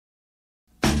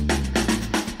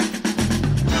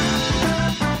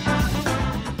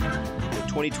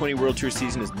2020 World Tour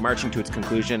season is marching to its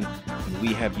conclusion, and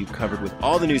we have you covered with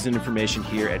all the news and information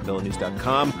here at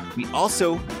VeloNews.com. We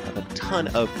also have a ton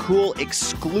of cool,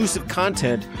 exclusive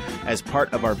content as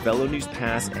part of our VeloNews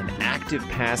Pass and Active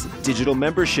Pass digital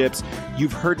memberships.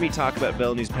 You've heard me talk about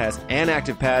VeloNews Pass and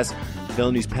Active Pass.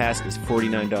 VeloNews Pass is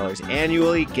 $49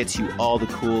 annually, gets you all the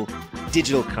cool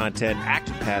digital content.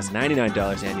 Active Pass,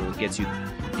 $99 annually, gets you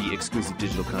the exclusive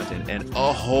digital content and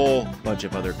a whole bunch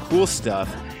of other cool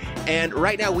stuff. And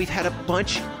right now we've had a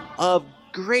bunch of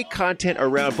great content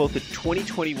around both the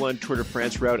 2021 Tour de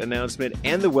France route announcement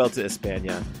and the Vuelta a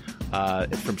España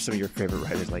from some of your favorite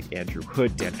writers like Andrew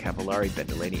Hood, Dan Cavallari, Ben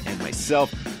Delaney, and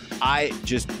myself. I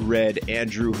just read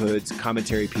Andrew Hood's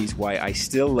commentary piece, Why I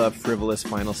Still Love Frivolous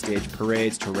Final Stage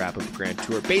Parades to Wrap Up the Grand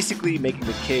Tour, basically making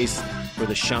the case for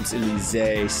the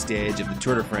Champs-Élysées stage of the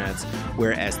Tour de France,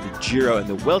 whereas the Giro and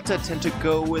the Vuelta tend to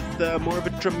go with more of a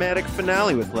dramatic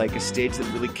finale with like a stage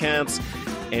that really counts.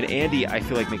 And Andy, I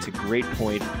feel like, makes a great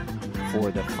point for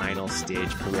the final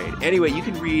stage parade. Anyway, you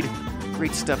can read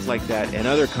great stuff like that and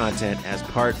other content as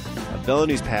part of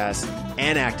VeloNews Pass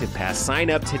and Active Pass. Sign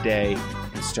up today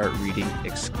and start reading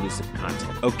exclusive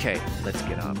content. Okay, let's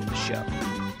get on with the show.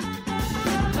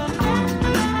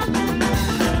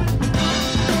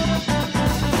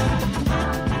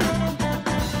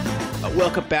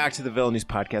 Welcome back to the VeloNews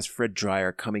Podcast. Fred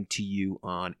Dreyer coming to you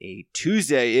on a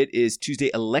Tuesday. It is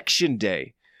Tuesday, Election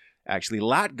Day. Actually, a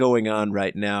lot going on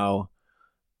right now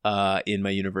in my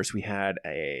universe. We had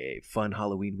a fun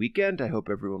Halloween weekend. I hope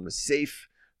everyone was safe,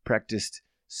 practiced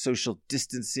social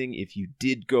distancing. If you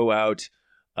did go out,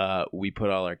 we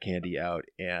put all our candy out,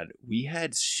 and we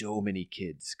had so many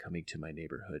kids coming to my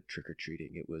neighborhood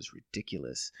trick-or-treating. It was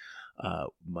ridiculous.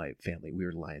 My family, we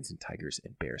were lions and tigers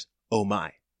and bears. Oh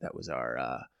my. That was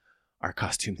our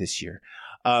costume this year.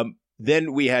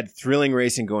 Then we had thrilling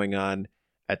racing going on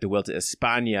at the Vuelta a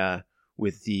España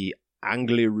with the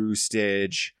Angliru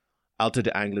stage, Alto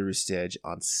de Angliru stage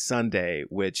on Sunday,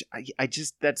 which I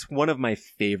just, that's one of my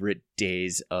favorite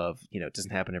days of, it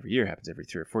doesn't happen every year, it happens every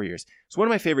 3 or 4 years. It's one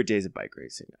of my favorite days of bike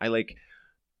racing. I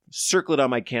circle it on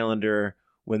my calendar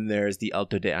when there's the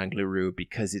Alto de Angliru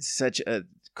because it's such a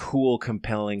cool,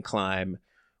 compelling climb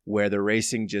where the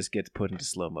racing just gets put into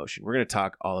slow motion. We're going to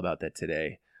talk all about that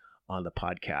today on the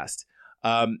podcast.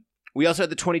 We also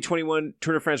had the 2021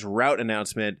 Tour de France route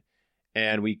announcement,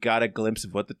 and we got a glimpse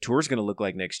of what the tour is going to look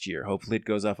like next year. Hopefully it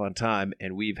goes off on time,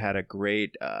 and we've had a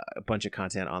great bunch of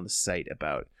content on the site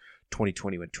about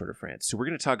 2021 Tour de France. So we're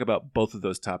going to talk about both of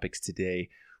those topics today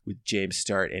with James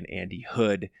Start and Andy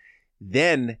Hood.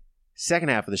 Then, second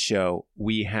half of the show,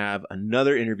 we have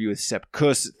another interview with Sepp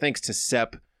Kuss. Thanks to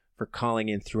Sepp for calling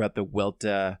in throughout the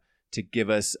Vuelta to give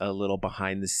us a little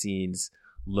behind-the-scenes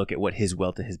look at what his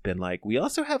Vuelta has been like. We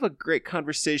also have a great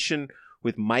conversation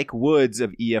with Mike Woods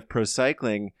of EF Pro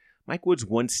Cycling. Mike Woods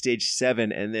won Stage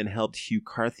 7 and then helped Hugh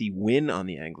Carthy win on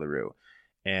the Angliru.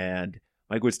 And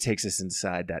Mike Woods takes us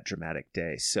inside that dramatic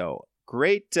day. So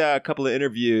great couple of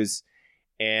interviews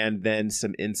and then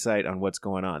some insight on what's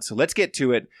going on. So let's get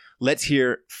to it. Let's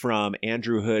hear from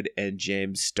Andrew Hood and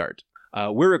James Start.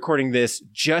 We're recording this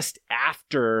just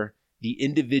after the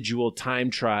individual time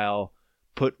trial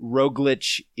put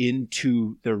Roglic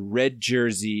into the red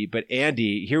jersey. But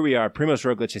Andy, here we are. Primož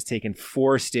Roglic has taken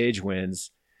 4 stage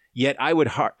wins. Yet I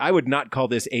would not call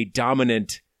this a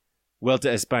dominant Vuelta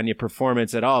a España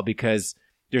performance at all because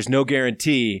there's no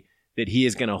guarantee that he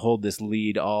is going to hold this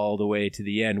lead all the way to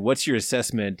the end. What's your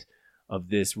assessment of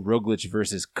this Roglic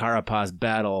versus Carapaz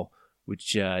battle,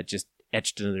 which just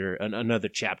etched another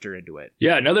chapter into it?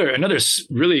 Yeah, another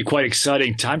really quite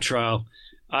exciting time trial.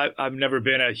 I've never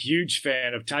been a huge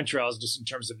fan of time trials just in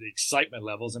terms of the excitement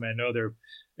levels. I mean, I know they're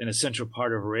an essential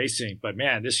part of racing, but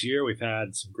man, this year we've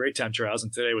had some great time trials,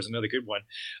 and today was another good one.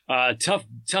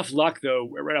 Tough luck though,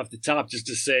 right off the top, just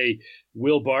to say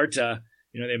Will Barta,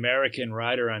 the American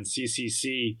rider on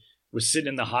CCC, was sitting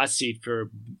in the hot seat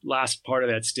for last part of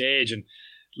that stage, and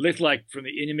looked like from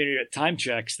the intermediate time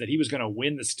checks that he was going to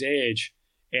win the stage.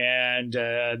 And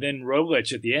then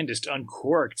Roglic at the end just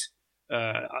uncorked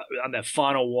on that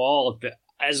final wall at the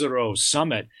Azero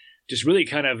summit, just really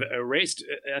kind of erased.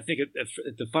 I think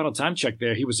at the final time check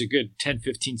there, he was a good 10,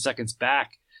 15 seconds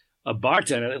back of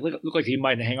Barta. And it looked like he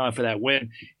might hang on for that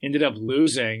win. Ended up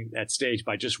losing that stage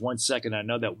by just 1 second. I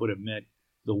know that would have meant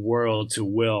the world to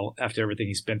Will after everything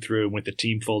he's been through with the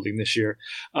team folding this year.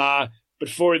 But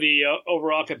for the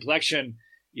overall complexion,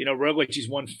 Roglic, he's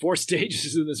won 4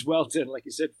 stages in this Vuelta. And like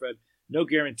you said, Fred, no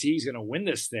guarantee he's going to win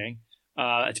this thing.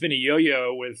 It's been a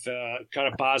yo-yo with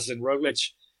Carapaz and Roglic.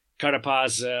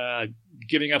 Carapaz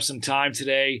giving up some time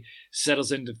today,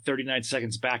 settles into 39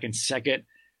 seconds back in second.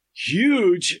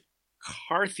 huge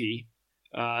Carthy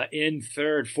in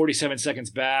third, 47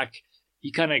 seconds back.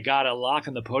 He kind of got a lock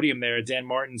on the podium there. Dan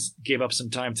Martins gave up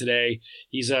some time today.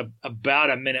 He's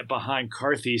about a minute behind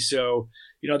Carthy. So,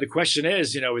 the question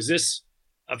is, is this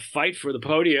a fight for the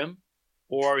podium,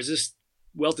 or is this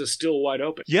Vuelta still wide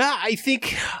open? Yeah, I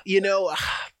think,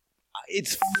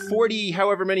 it's 40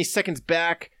 however many seconds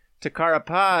back to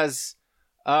Carapaz.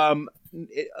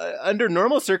 Under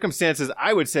normal circumstances,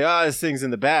 I would say, this thing's in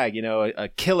the bag. A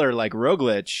killer like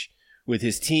Roglic with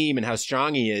his team and how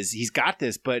strong he is, he's got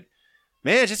this. But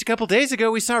man, just a couple days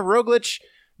ago, we saw Roglic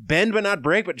bend but not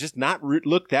break, but just not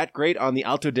look that great on the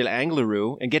Alto del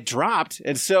Angliru and get dropped.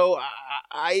 And so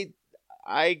I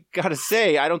gotta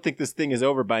say, I don't think this thing is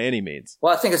over by any means.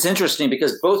 Well, I think it's interesting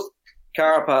because both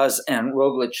Carapaz and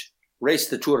Roglic raced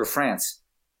the Tour de France,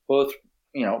 both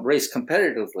raced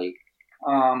competitively.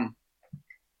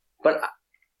 But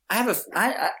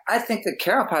I think that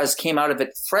Carapaz came out of it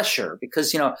fresher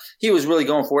because, he was really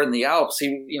going for it in the Alps.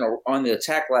 He, on the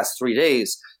attack last 3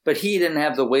 days, but he didn't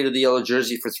have the weight of the yellow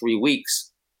jersey for 3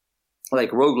 weeks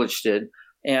like Roglic did.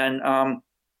 And,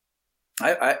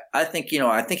 I think,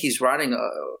 I think he's riding,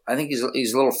 I think he's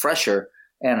a little fresher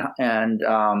and,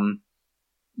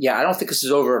 yeah, I don't think this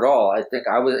is over at all. I think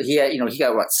he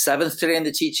got what, 7th today in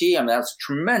the TT. I mean, that's a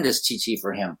tremendous TT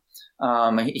for him.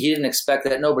 He didn't expect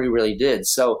that. Nobody really did.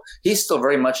 So he's still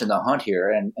very much in the hunt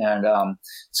here. And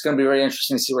it's going to be very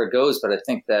interesting to see where it goes. But I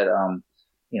think that,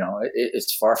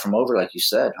 it's far from over, like you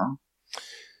said, huh?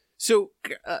 So,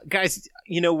 guys,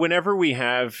 whenever we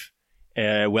have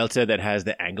a Vuelta that has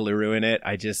the Angliru in it,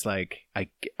 I just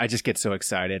get so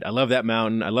excited. I love that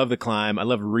mountain. I love the climb. I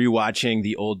love rewatching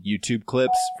the old YouTube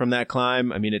clips from that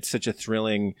climb. I mean, it's such a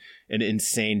thrilling and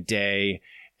insane day.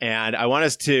 And I want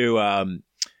us to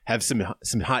have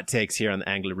some hot takes here on the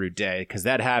Angliru day, because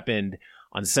that happened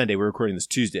on Sunday. We're recording this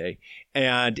Tuesday.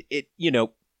 And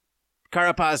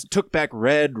Carapaz took back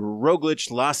red. Roglic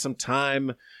lost some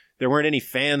time. There weren't any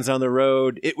fans on the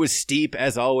road. It was steep,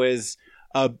 as always.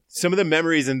 Some of the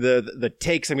memories and the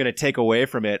takes I'm going to take away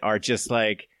from it are just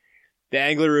like, the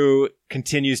Angliru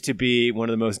continues to be one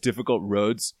of the most difficult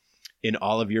roads in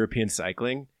all of European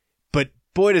cycling. But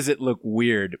boy, does it look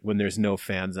weird when there's no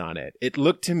fans on it. It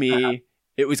looked to me,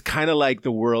 it was kind of like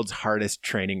the world's hardest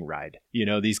training ride.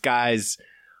 These guys,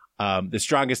 the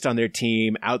strongest on their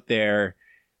team out there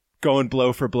going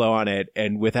blow for blow on it,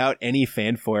 and without any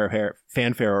fanfare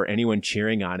or anyone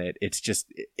cheering on it,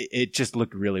 it just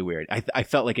looked really weird. I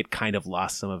felt like it kind of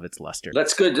lost some of its luster.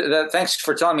 That's good. Thanks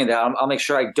for telling me that. I'll make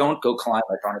sure I don't go climb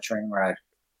it on a training ride.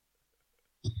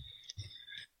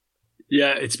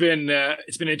 Yeah, it's been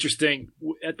interesting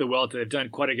at the Vuelta. They've done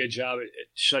quite a good job at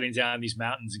shutting down these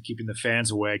mountains and keeping the fans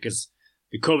away, because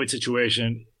the COVID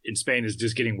situation in Spain is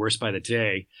just getting worse by the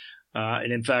day.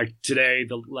 And in fact, today,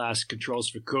 the last controls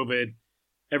for COVID,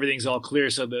 everything's all clear.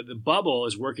 So the bubble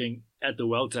is working at the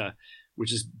Vuelta,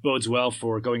 which bodes well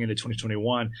for going into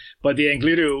 2021. But the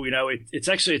Angliru,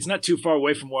 it's not too far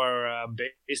away from where I'm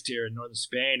based here in northern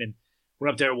Spain. And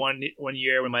went up there one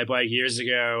year with my bike years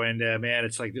ago. And man,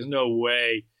 it's like, there's no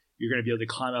way you're going to be able to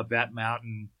climb up that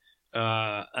mountain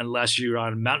unless you're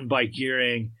on mountain bike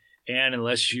gearing, and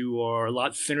unless you are a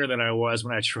lot thinner than I was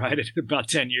when I tried it about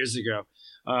 10 years ago.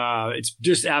 It's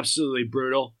just absolutely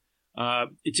brutal.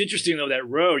 It's interesting, though, that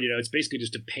road, it's basically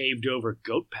just a paved over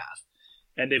goat path.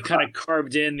 And they've kind of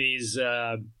carved in these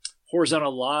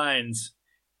horizontal lines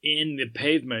in the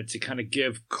pavement to kind of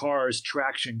give cars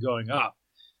traction going up.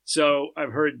 So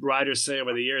I've heard riders say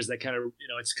over the years that kind of,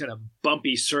 it's kind of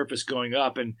bumpy surface going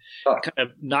up, and kind of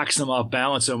knocks them off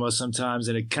balance almost sometimes,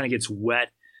 and it kind of gets wet.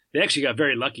 They actually got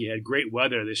very lucky, had great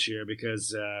weather this year, because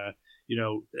that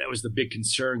was the big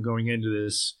concern going into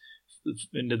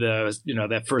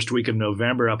that first week of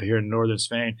November up here in northern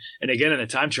Spain. And again, in the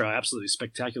time trial, absolutely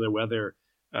spectacular weather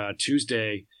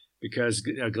Tuesday, because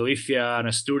Galicia and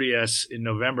Asturias in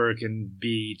November can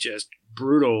be just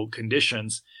brutal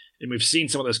conditions. And we've seen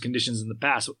some of those conditions in the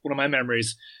past. One of my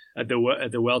memories at the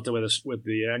Vuelta with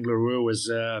the Angliru was,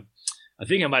 I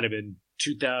think it might have been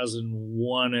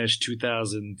 2001-ish,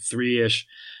 2003-ish.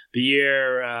 The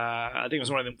year, I think it was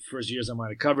one of the first years I might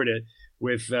have covered it,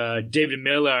 with David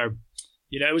Miller.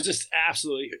 It was just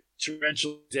absolutely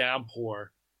torrential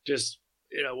downpour. Just,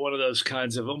 one of those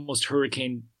kinds of almost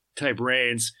hurricane type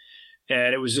rains.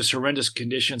 And it was just horrendous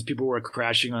conditions. People were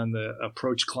crashing on the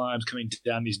approach climbs coming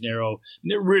down these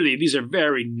these are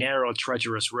very narrow,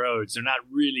 treacherous roads. They're not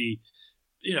really,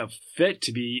 fit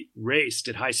to be raced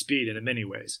at high speed in many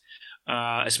ways,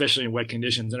 especially in wet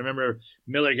conditions. And I remember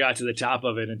Miller got to the top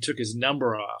of it and took his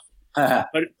number off.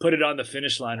 put it on the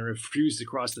finish line and refused to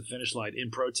cross the finish line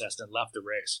in protest and left the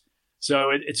race.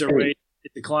 So it's a race.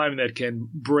 It's a climb that can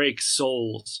break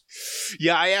souls.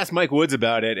 Yeah, I asked Mike Woods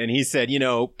about it, and he said,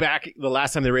 back the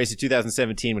last time they raced in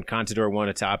 2017 when Contador won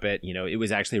atop it, it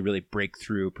was actually a really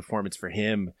breakthrough performance for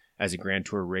him as a Grand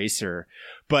Tour racer.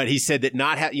 But he said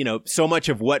that so much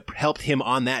of what helped him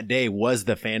on that day was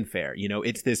the fanfare.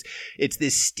 It's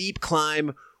this steep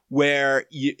climb where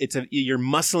you're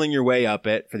muscling your way up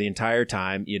it for the entire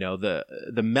time.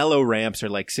 The mellow ramps are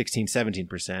like 16,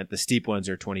 17%. The steep ones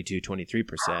are 22,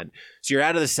 23%. So you're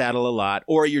out of the saddle a lot,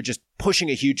 or you're just pushing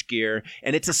a huge gear,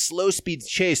 and it's a slow speed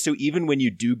chase. So even when you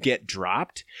do get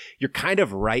dropped, you're kind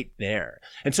of right there.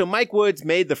 And so Mike Woods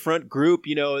made the front group,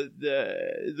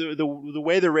 the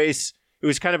way the race, it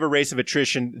was kind of a race of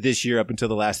attrition this year up until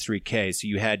the last 3K. So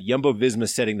you had Jumbo-Visma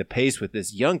setting the pace with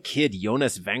this young kid,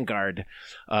 Jonas Vanguard,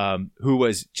 who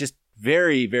was just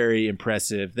very, very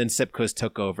impressive. Then Sepp Kuss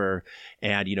took over,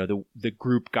 and, the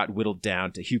group got whittled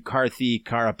down to Hugh Carthy,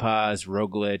 Carapaz,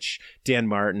 Roglic, Dan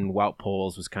Martin, Wout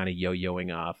Poels was kind of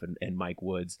yo-yoing off, and Mike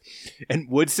Woods.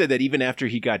 And Woods said that even after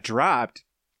he got dropped,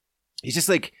 he's just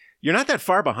like, you're not that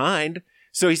far behind.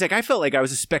 So he's like, I felt like I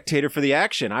was a spectator for the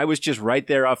action. I was just right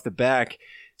there off the back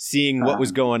seeing what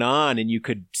was going on, and you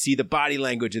could see the body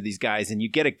language of these guys, and you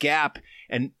get a gap,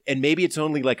 and maybe it's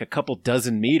only like a couple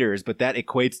dozen meters, but that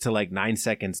equates to like 9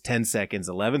 seconds, 10 seconds,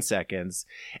 11 seconds.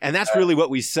 And that's really what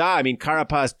we saw. I mean,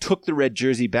 Carapaz took the red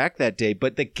jersey back that day,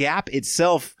 but the gap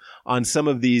itself on some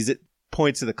of these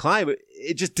points of the climb,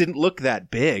 it just didn't look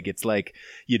that big. It's like,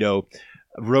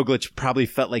 Roglic probably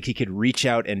felt like he could reach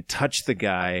out and touch the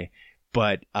guy,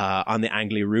 but on the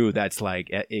Angliru, that's like,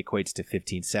 it equates to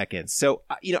 15 seconds. So,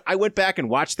 I went back and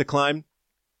watched the climb.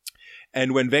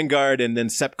 And when Vanguard and then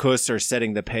Sepp Kuss are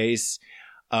setting the pace,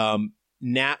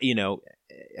 now,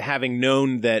 having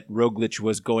known that Roglic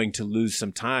was going to lose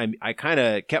some time, I kind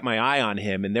of kept my eye on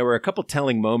him. And there were a couple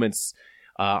telling moments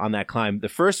on that climb. The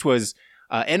first was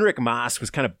Enric Mas was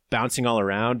kind of bouncing all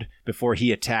around before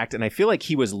he attacked, and I feel like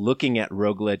he was looking at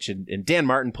Roglic, and Dan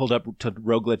Martin pulled up to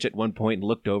Roglic at one point and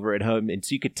looked over at him, and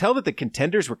so you could tell that the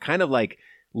contenders were kind of like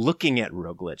looking at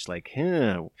Roglic, like,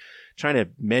 trying to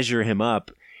measure him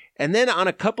up. And then on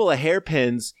a couple of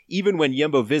hairpins, even when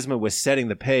Jumbo-Visma was setting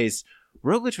the pace,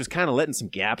 Roglic was kind of letting some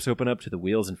gaps open up to the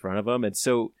wheels in front of him, and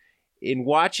so in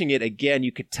watching it again,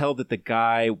 you could tell that the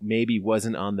guy maybe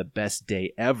wasn't on the best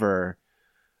day ever.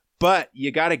 But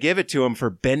you got to give it to him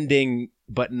for bending,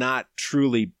 but not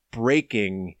truly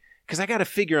breaking. Because I got to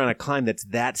figure on a climb that's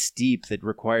that steep, that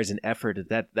requires an effort,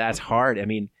 that's hard. I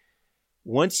mean,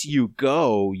 once you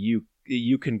go, you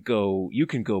can go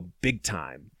big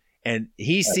time. And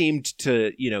he seemed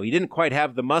to, he didn't quite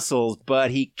have the muscles, but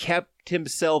he kept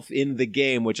himself in the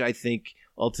game, which I think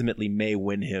ultimately may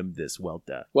win him this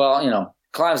Vuelta. Well,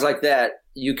 climbs like that,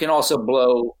 you can also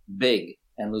blow big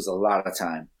and lose a lot of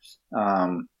time.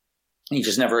 You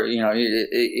just never,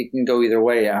 it can go either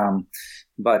way.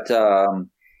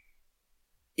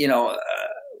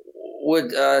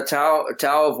 Would Tao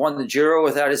have won the Giro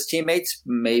without his teammates?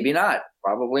 Maybe not.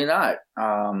 Probably not.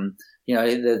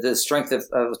 The strength of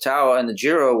Tao in the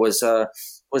Giro was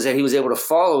that he was able to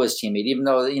follow his teammate, even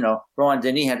though, Rohan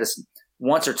Denny had to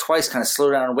once or twice kind of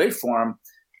slow down and wait for him.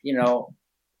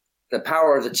 The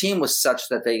power of the team was such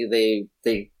that they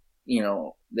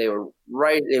were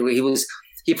right.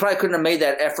 He probably couldn't have made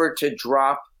that effort to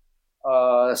drop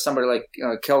somebody like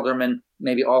Kelderman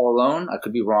maybe all alone. I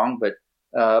could be wrong, but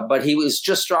he was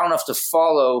just strong enough to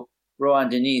follow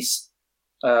Rohan Denys,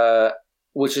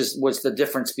 which was the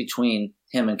difference between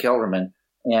him and Kelderman,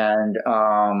 and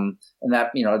that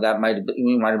we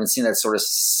might have been seeing that sort of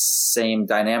same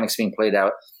dynamics being played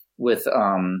out with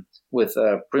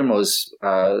Primoz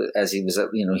as he was.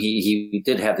 He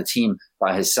did have the team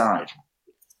by his side.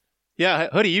 Yeah,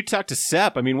 Hoodie, you talked to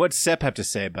Sepp. I mean, what's Sepp have to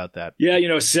say about that? Yeah,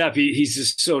 Sepp, he's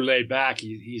just so laid back.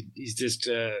 He's just,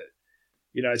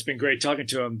 it's been great talking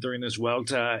to him during this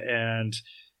Vuelta. And,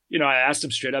 I asked him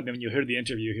straight up, you'll hear the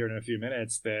interview here in a few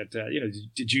minutes, that,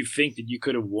 did you think that you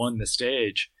could have won the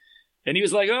stage? And he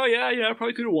was like, oh, yeah, I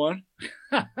probably could have won.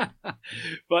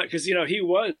 But because, he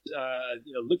was,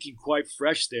 looking quite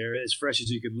fresh there, as fresh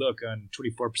as you could look on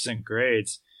 24%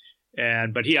 grades.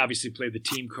 But he obviously played the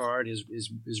team card.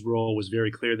 His role was very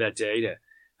clear that day to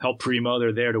help Primo.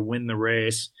 They're there to win the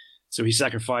race. So he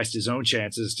sacrificed his own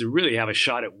chances to really have a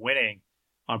shot at winning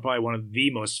on probably one of the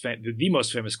most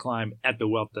famous climb at the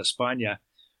Vuelta a España.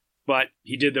 But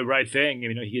he did the right thing.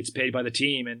 He gets paid by the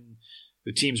team, and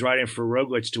the team's riding for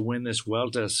Roglic to win this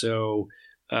Vuelta. So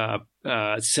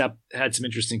Sepp had some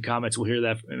interesting comments. We'll hear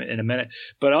that in a minute.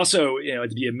 But also,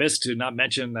 it'd be amiss to not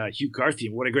mention Hugh Carthy.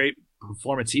 What a great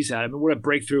performance he's had. I mean, what a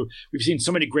breakthrough. We've seen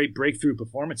so many great breakthrough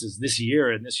performances this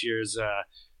year and this year's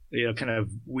kind of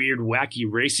weird, wacky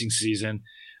racing season.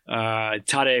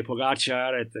 Tadej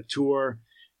Pogacar at the Tour,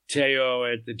 Teo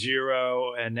at the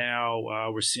Giro, and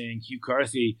now we're seeing Hugh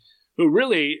Carthy, who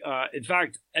really, in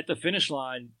fact, at the finish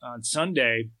line on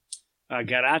Sunday, Juan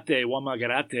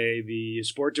Garate, the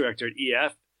sport director at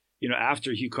EF,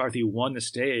 after Hugh Carthy won the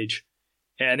stage,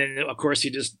 and then, of course, he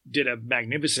just did a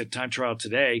magnificent time trial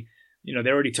today.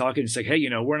 They're already talking. It's like, hey,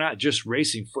 we're not just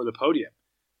racing for the podium.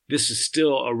 This is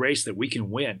still a race that we can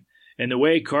win. And the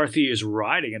way Carthy is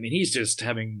riding, I mean, he's just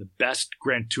having the best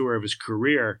Grand Tour of his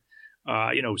career.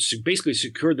 Basically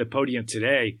secured the podium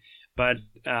today. But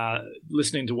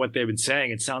listening to what they've been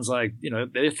saying, it sounds like,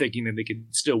 they're thinking that they can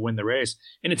still win the race.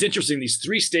 And it's interesting, these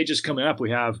 3 stages coming up. We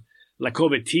have La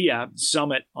Covetilla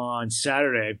Summit on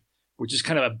Saturday, which is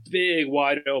kind of a big,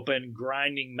 wide open,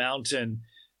 grinding mountain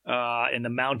in the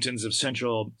mountains of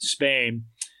central Spain.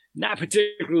 Not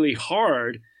particularly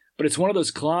hard, but it's one of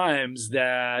those climbs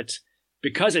that,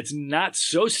 because it's not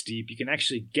so steep, you can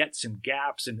actually get some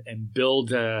gaps and build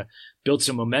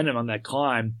some momentum on that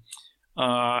climb.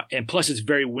 And plus, it's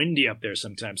very windy up there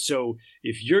sometimes. So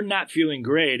if you're not feeling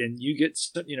great and you get,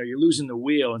 you're losing the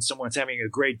wheel and someone's having a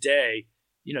great day,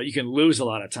 you can lose a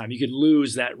lot of time. You could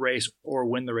lose that race or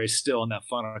win the race still on that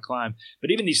final climb. But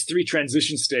even these 3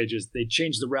 transition stages, they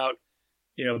changed the route.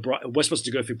 It was supposed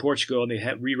to go through Portugal, and they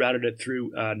had rerouted it through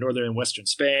northern and western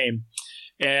Spain.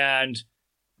 And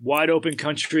wide open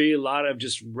country, a lot of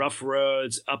just rough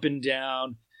roads, up and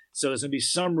down. So there's going to be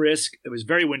some risk. It was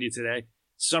very windy today.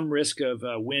 Some risk of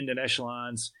wind and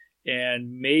echelons,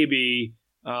 and maybe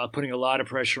putting a lot of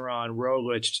pressure on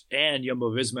Roglic and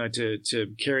Jumbo-Visma to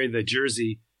carry the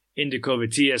jersey into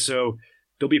Covetilla. So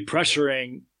they'll be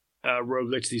pressuring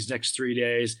Roglic these next 3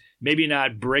 days, maybe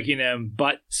not breaking them,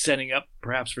 but setting up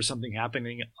perhaps for something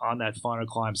happening on that final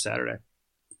climb Saturday.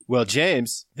 Well,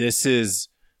 James, this is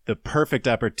the perfect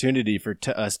opportunity for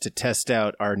us to test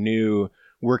out our new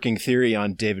working theory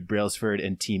on David Brailsford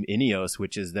and Team Ineos,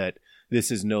 which is that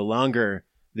this is no longer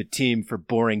the team for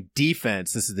boring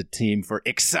defense. This is the team for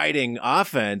exciting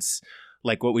offense,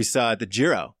 like what we saw at the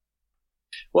Giro.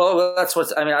 Well, that's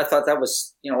I thought that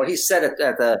was, what he said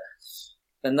at the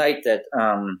night that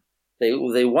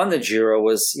they won the Giro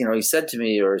was, he said to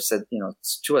me, or said,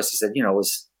 to us, he said,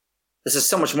 this is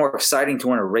so much more exciting to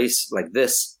win a race like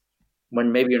this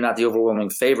when maybe you're not the overwhelming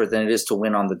favorite than it is to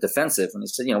win on the defensive. And he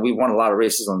said, we won a lot of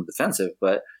races on the defensive,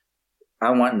 but I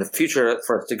want in the future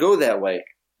for it to go that way,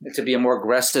 to be a more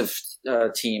aggressive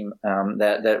team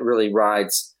that really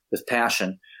rides with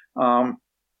passion.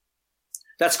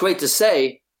 That's great to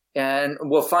say, and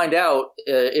we'll find out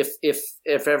if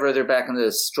ever they're back in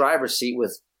the driver's seat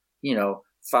with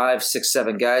 5, 6,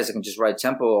 7 guys that can just ride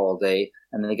tempo all day,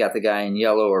 and then they got the guy in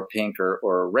yellow or pink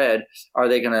or red. Are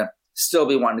they going to still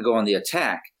be wanting to go on the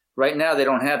attack? Right now, they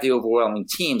don't have the overwhelming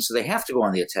team, so they have to go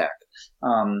on the attack.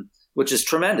 Which is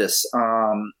tremendous.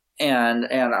 And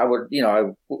I would,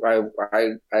 I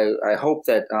hope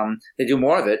that they do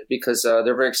more of it, because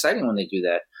they're very exciting when they do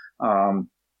that.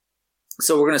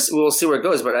 So we'll see where it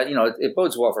goes, but it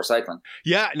bodes well for cycling.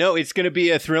 Yeah, no, it's going to be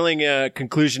a thrilling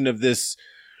conclusion of this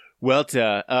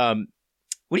Vuelta.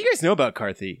 What do you guys know about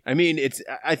Carthy? I mean,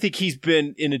 I think he's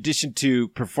been, in addition to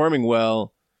performing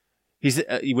well, he's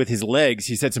with his legs.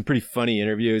 He's had some pretty funny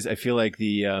interviews. I feel like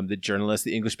the journalists,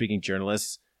 the English speaking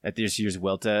journalists at this year's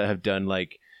Vuelta have done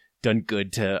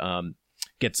good to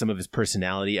get some of his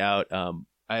personality out.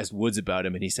 I asked Woods about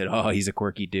him, and he said, "Oh, he's a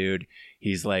quirky dude.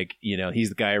 He's he's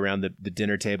the guy around the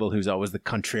dinner table who's always the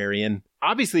contrarian."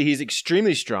 Obviously, he's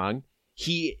extremely strong.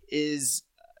 He is,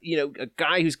 a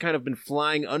guy who's kind of been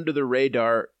flying under the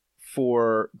radar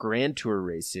for Grand Tour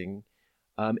racing.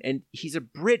 And he's a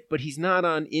Brit, but he's not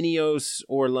on Ineos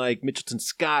or like Mitchelton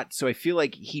Scott. So I feel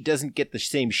like he doesn't get the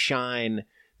same shine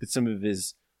that some of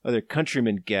his other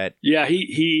countrymen get. Yeah,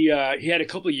 he had a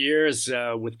couple of years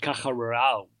with Caja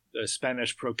Rural, the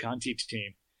Spanish Pro Conti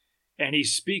team, and he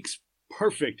speaks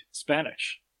perfect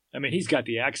Spanish. I mean, he's got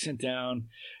the accent down,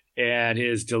 and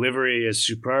his delivery is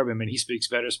superb. I mean, he speaks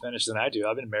better Spanish than I do.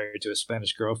 I've been married to a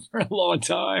Spanish girl for a long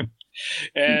time,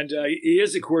 and he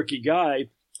is a quirky guy.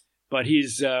 But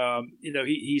he's,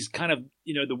 he's kind of,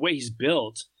 the way he's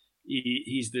built,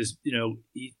 he's this,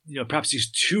 perhaps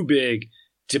he's too big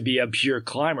to be a pure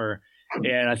climber.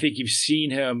 And I think you've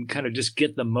seen him kind of just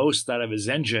get the most out of his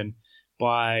engine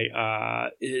by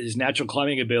his natural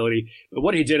climbing ability. But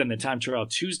what he did in the time trial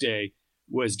Tuesday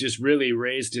was just really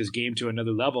raised his game to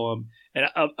another level. And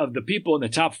of the people in the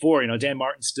top four, Dan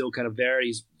Martin's still kind of there.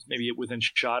 He's maybe within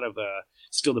shot of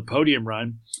still the podium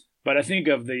run. But I think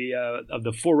of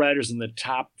the four riders in the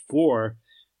top four,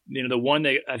 the one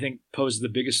that I think poses the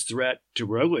biggest threat to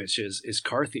Roglic is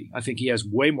Carthy. I think he has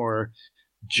way more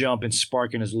jump and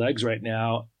spark in his legs right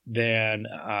now than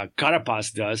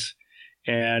Carapaz does.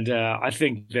 And I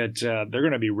think that they're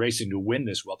going to be racing to win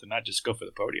this Vuelta, not just go for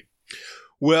the podium.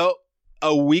 Well,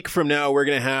 a week from now, we're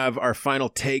going to have our final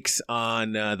takes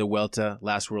on the Vuelta,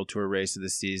 last World Tour race of the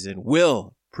season.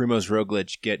 Will Primož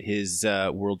Roglic get his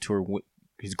World Tour,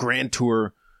 his Grand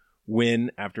Tour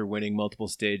win after winning multiple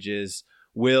stages?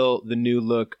 Will the new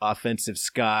look offensive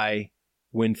Sky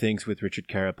win things with Richard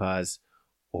Carapaz?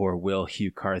 Or will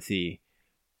Hugh Carthy,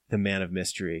 the man of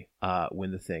mystery,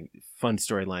 win the thing? Fun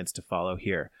storylines to follow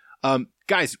here.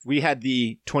 Guys, we had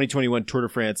the 2021 Tour de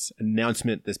France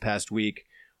announcement this past week.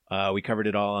 We covered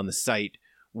it all on the site,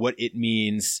 what it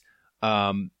means,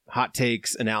 hot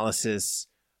takes, analysis.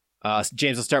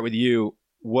 James, I'll start with you.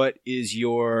 What's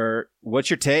your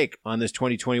take on this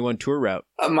 2021 Tour route?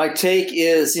 My take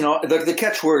is, the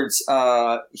catchwords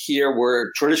here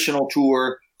were traditional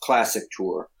Tour, classic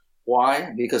Tour.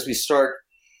 Why? Because we start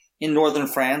in northern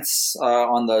France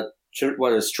on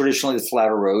what is traditionally the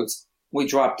flatter roads. We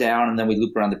drop down and then we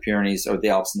loop around the Pyrenees or the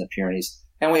Alps and the Pyrenees,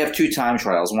 and we have 2 time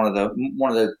trials. One of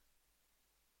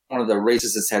the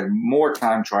races that's had more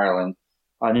time trialing,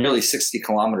 nearly 60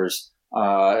 kilometers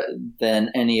than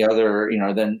any other,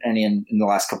 than any in the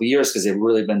last couple of years, because they've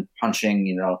really been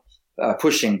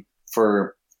pushing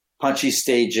for punchy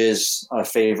stages,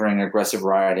 favoring aggressive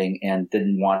riding, and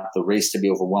didn't want the race to be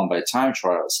overwhelmed by time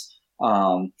trials.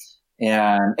 And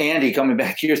Andy, coming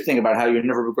back to your thing about how you're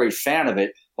never a great fan of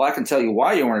it, well, I can tell you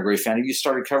why you weren't a great fan of it. You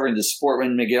started covering the sport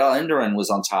when Miguel Indurain was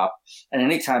on top, and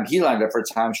anytime he lined up for a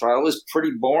time trial, it was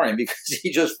pretty boring because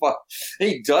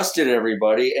he dusted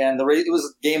everybody, and the race, it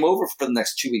was game over for the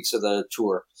next 2 weeks of the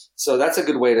Tour. So that's a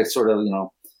good way to sort of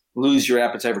lose your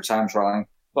appetite for time trialing.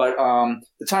 But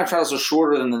the time trials are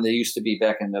shorter than they used to be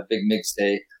back in the Big Mix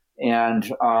day, and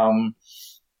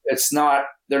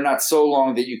they're not so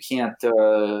long that you can't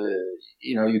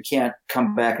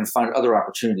come back and find other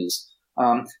opportunities.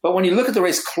 But when you look at the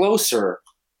race closer,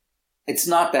 it's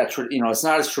not that it's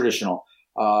not as traditional.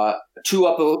 2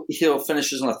 uphill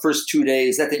finishes on the first 2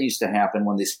 days. That didn't used to happen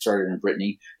when they started in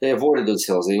Brittany. They avoided those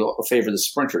hills. They favored the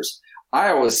sprinters. I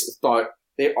always thought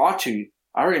they ought to.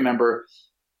 I remember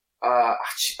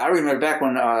back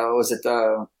when was it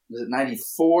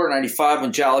 94, 95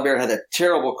 when Jalabert had that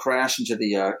terrible crash into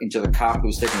the cop who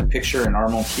was taking a picture in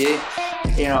Armentières,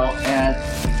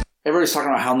 and everybody's talking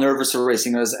about how nervous the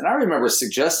racing is. And I remember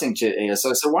suggesting to ASO,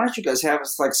 I said, why don't you guys have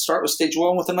us start with stage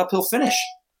 1 with an uphill finish?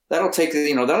 That'll take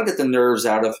that'll get the nerves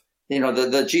out of the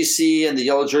GC, and the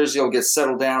yellow jersey will get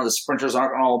settled down. The sprinters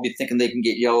aren't going to all be thinking they can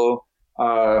get yellow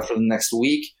for the next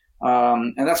week,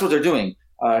 and that's what they're doing.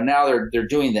 Now they're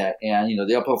doing that, and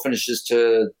the uphill finishes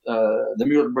to the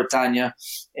Mur de Bretagne,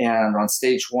 and on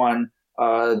stage 1,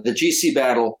 the GC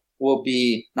battle will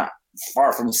be not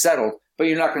far from settled, but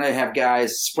you're not going to have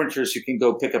sprinters who can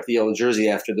go pick up the yellow jersey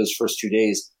after those first 2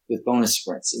 days with bonus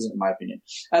sprints, in my opinion.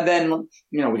 And then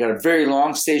we got a very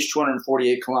long stage,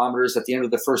 248 kilometers at the end of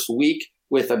the first week,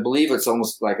 with I believe it's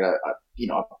almost like a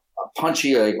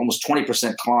punchy, almost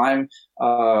 20% climb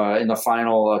in the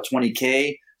final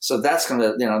 20K. So that's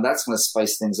gonna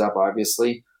spice things up,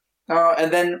 obviously,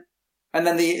 and then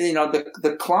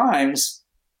the climbs,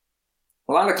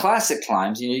 a lot of classic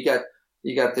climbs. You got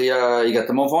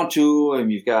the Mont Ventoux,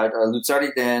 and you've got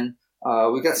Luzardiden.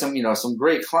 We've got some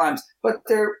great climbs, but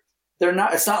they're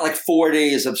not. It's not like 4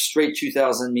 days of straight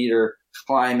 2,000 meter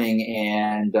climbing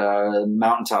and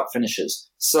mountaintop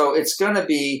finishes. So it's going to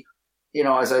be,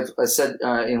 as I said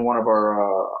in one of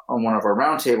our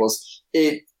roundtables,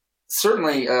 it.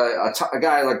 Certainly, a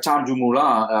guy like Tom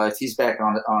Dumoulin, if he's back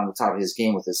on the top of his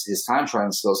game with his time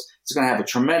trialing skills, is going to have a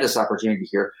tremendous opportunity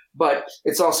here. But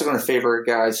it's also going to favor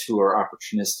guys who are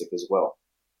opportunistic as well.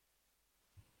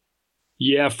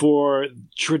 Yeah, for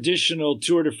traditional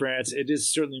Tour de France, it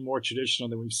is certainly more traditional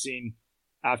than we've seen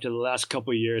after the last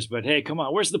couple of years. But hey, come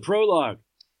on, where's the prologue?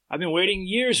 I've been waiting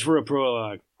years for a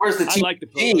prologue. Where's the TTT? I like the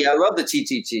prologue. I love the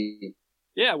TTT.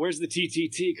 Yeah, where's the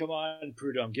TTT? Come on,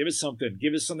 Prudhomme. Give us something.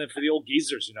 Give us something for the old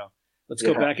geezers, Let's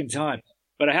go back in time.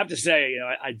 But I have to say,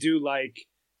 I do like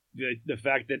the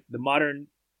fact that the modern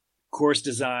course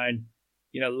design,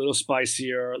 a little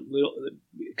spicier,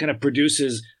 kind of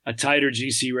produces a tighter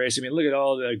GC race. I mean, look at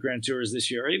all the Grand Tours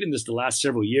this year, or even just the last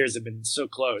several years have been so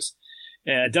close.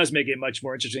 And it does make it much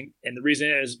more interesting. And the reason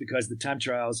is because the time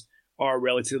trials are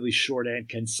relatively short and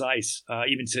concise.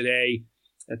 Even today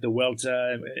at the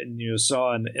Vuelta, and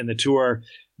saw in the Tour,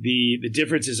 the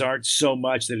differences aren't so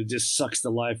much that it just sucks the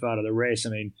life out of the race. I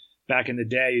mean, back in the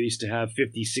day, you used to have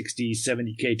 50, 60,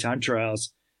 70K time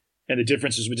trials, and the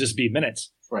differences would just be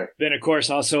minutes. Right. Then, of course,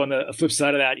 also on the flip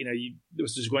side of that,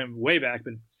 this was going way back,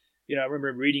 but I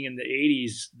remember reading in the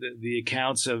 80s the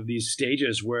accounts of these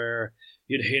stages where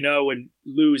would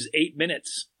lose 8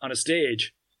 minutes on a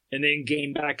stage and then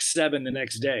gain back 7 the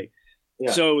next day.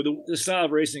 Yeah. So the style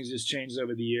of racing has just changed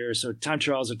over the years. So time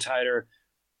trials are tighter,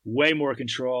 way more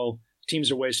control.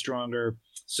 Teams are way stronger.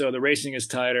 So the racing is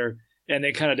tighter, and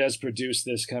it kind of does produce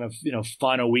this kind of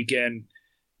final weekend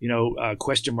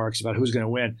question marks about who's going to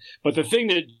win. But the thing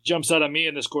that jumps out at me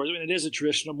in this course, it is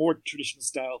a more traditional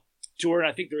style tour, and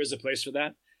I think there is a place for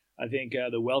that. I think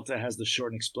the Vuelta has the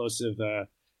short and explosive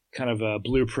kind of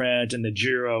blueprint, and the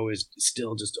Giro is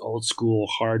still just old school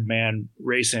hard man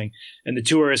racing, and the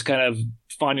Tour is kind of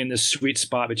finding this sweet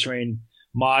spot between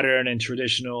modern and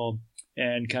traditional,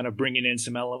 and kind of bringing in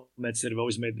some elements that have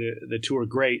always made the Tour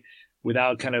great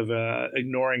without kind of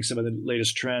ignoring some of the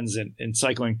latest trends in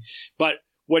cycling. But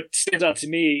what stands out to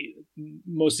me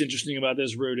most interesting about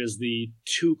this route is the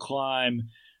 2-climb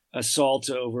assault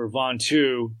over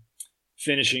Ventoux,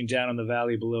 finishing down on the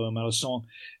valley below in Malleson.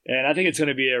 And I think it's going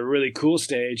to be a really cool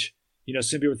stage.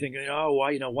 Some people are thinking,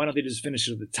 why don't they just finish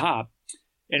at the top?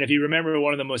 And if you remember,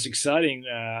 one of the most exciting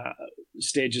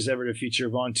stages ever to feature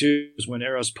Ventoux was when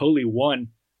Eros Poli won,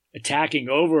 attacking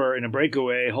over in a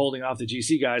breakaway, holding off the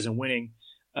GC guys and winning.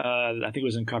 I think it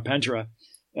was in Carpentras.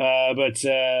 I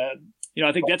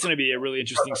think that's going to be a really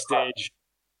interesting stage.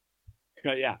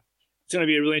 Yeah. It's going to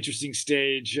be a really interesting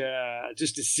stage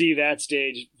just to see that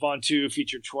stage. Ventoux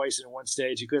featured twice in one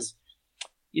stage because,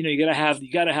 you got to have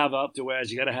Alpe d'Huez,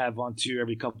 you got to have Ventoux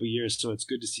every couple of years. So it's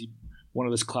good to see one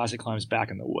of those classic climbs back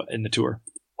in the Tour.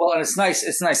 Well, and it's nice.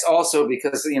 It's nice also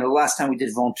because the last time we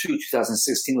did Ventoux,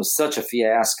 2016, was such a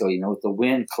fiasco. With the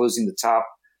wind closing the top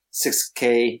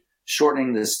 6K,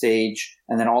 shortening the stage,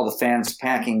 and then all the fans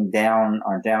packing down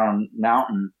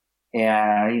mountain.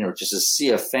 And, just a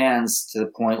sea of fans to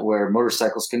the point where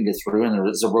motorcycles couldn't get through, and there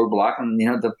was a roadblock, and,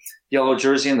 the yellow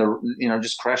jersey and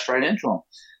just crashed right into them.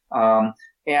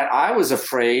 And I was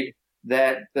afraid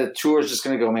that the Tour is just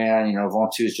going to go, man,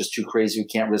 Ventoux is just too crazy. We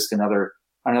can't risk another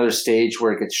stage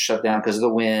where it gets shut down because of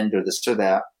the wind or this or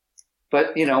that.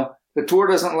 But, the Tour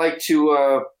doesn't like they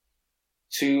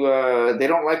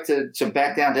don't like to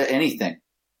back down to anything.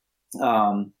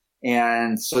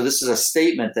 And so this is a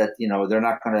statement that, they're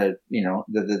not going to,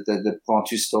 the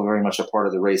Ventoux is still very much a part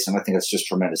of the race. And I think that's just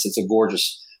tremendous. It's a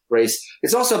gorgeous race.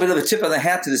 It's also a bit of a tip of the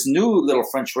hat to this new little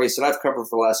French race that I've covered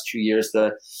for the last 2 years,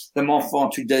 the Mont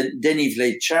Ventoux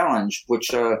Dénivelé Challenge,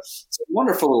 which is a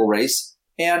wonderful little race.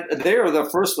 And they're the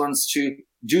first ones to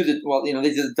do they did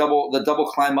the double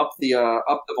climb up the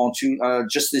Ventoux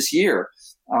just this year.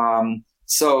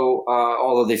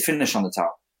 Although they finish on the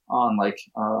top, unlike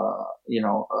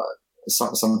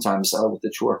sometimes with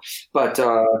the Tour, but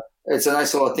it's a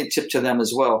nice little, I think, tip to them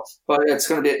as well. But it's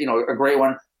going to be a great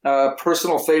one.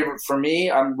 Personal favorite for me.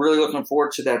 I'm really looking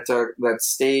forward to that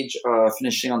stage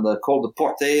finishing on the Col de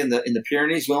Portet in the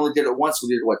Pyrenees. We only did it once. We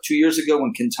did it 2 years ago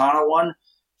when Quintana won.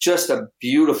 Just a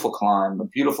beautiful climb.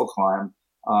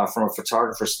 From a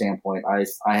photographer standpoint,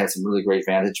 I had some really great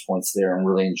vantage points there and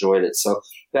really enjoyed it. So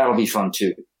that'll be fun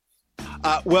too.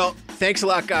 Well, thanks a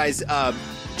lot, guys.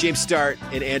 James Start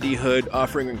and Andy Hood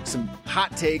offering some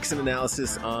hot takes and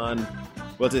analysis on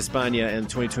Vuelta a España and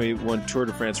 2021 Tour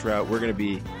de France route. We're going to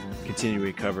be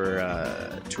continuing to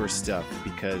cover Tour stuff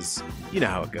because you know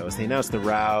how it goes. They announce the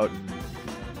route,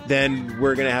 then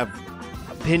we're going to have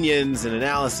opinions and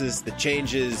analysis that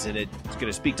changes, and it's going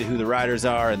to speak to who the riders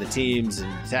are and the teams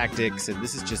and tactics, and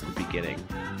this is just the beginning.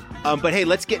 But hey,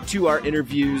 let's get to our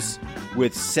interviews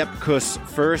with Sepp Kuss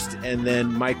first, and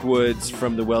then Mike Woods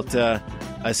from the Vuelta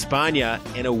a España.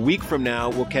 And a week from now,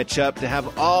 we'll catch up to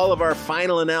have all of our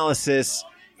final analysis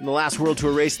from the last World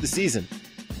Tour race of the season.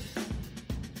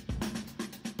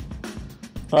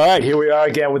 All right, here we are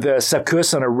again with Sepp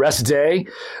Kuss on a rest day,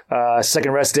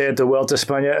 second rest day at the Vuelta a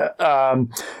España.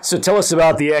 So tell us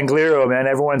about the Angliru, man.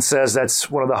 Everyone says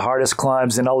that's one of the hardest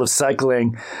climbs in all of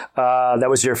cycling. That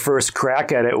was your first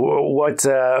crack at it. What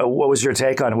was your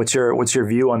take on it? What's your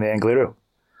view on the Angliru?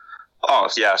 Oh,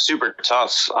 yeah, super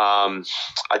tough.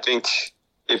 I think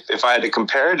if I had to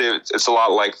compare it, it's a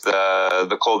lot like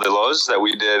the Col de Loz that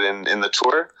we did in the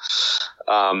Tour.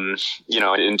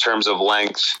 In terms of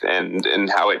length and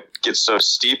how it gets so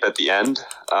steep at the end.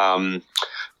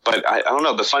 But I don't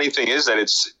know. The funny thing is that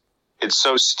it's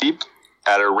so steep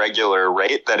at a regular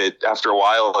rate that after a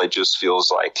while, it just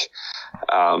feels like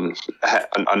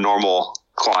a normal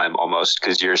climb almost,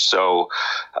 because you're so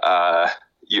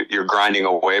you're grinding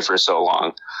away for so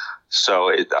long.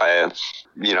 So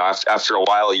after a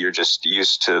while, you're just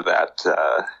used to that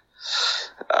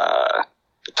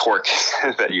torque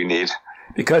that you need.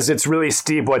 Because it's really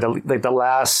steep. The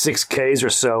last 6Ks or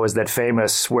so is that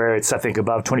famous where it's, I think,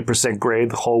 above 20% grade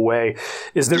the whole way.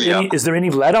 Is there any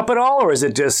let up at all, or is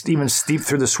it just even steep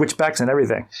through the switchbacks and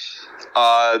everything?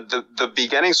 The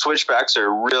beginning switchbacks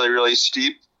are really, really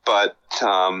steep, but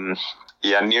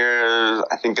near,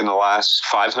 I think in the last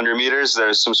 500 meters,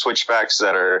 there's some switchbacks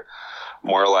that are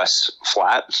more or less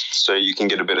flat, so you can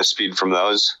get a bit of speed from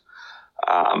those.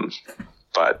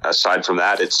 But aside from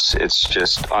that, it's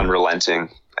just unrelenting.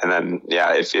 And then,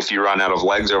 if you run out of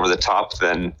legs over the top,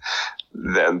 then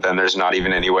there's not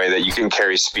even any way that you can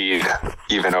carry speed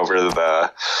even over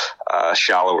the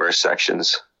shallower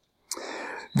sections.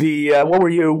 What were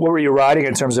you riding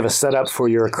in terms of a setup for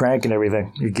your crank and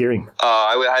everything, your gearing?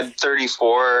 I had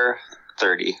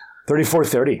 3430.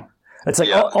 3430. It's like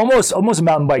almost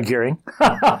mountain bike gearing.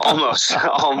 almost.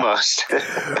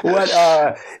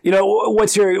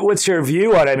 What's your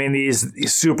view on? I mean, these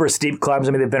super steep climbs.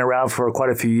 I mean, they've been around for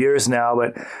quite a few years now,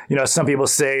 but some people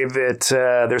say that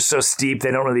they're so steep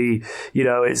they don't really,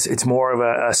 it's more of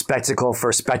a spectacle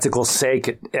for spectacle's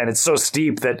sake, and it's so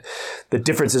steep that the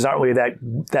differences aren't really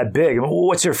that big. I mean,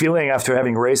 what's your feeling after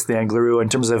having raced the Angliru in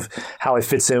terms of how it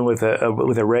fits in with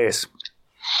a race?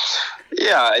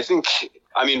 Yeah, I think.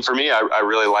 I mean, for me, I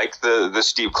really like the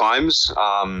steep climbs.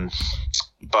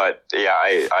 But yeah,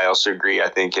 I also agree. I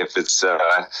think if it's,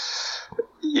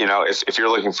 if you're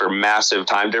looking for massive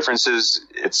time differences,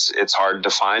 it's hard to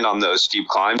find on those steep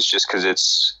climbs just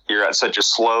because you're at such a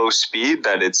slow speed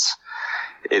that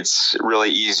it's really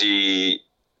easy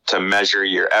to measure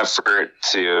your effort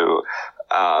to,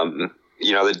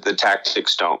 the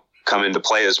tactics don't come into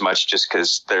play as much just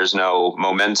because there's no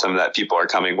momentum that people are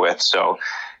coming with. So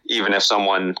even if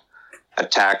someone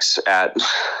attacks at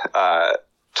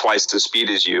twice the speed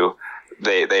as you,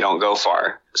 they don't go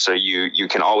far. So you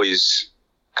can always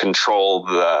control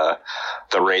the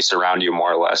race around you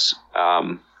more or less.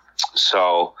 I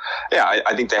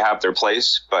think they have their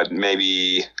place, but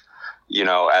maybe,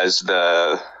 as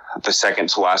the second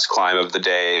to last climb of the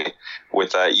day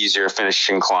with a easier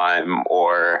finishing climb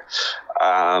or,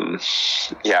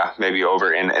 maybe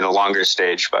over in a longer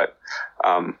stage. But,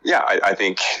 I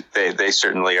think they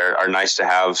certainly are nice to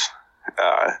have,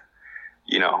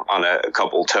 on a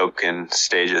couple token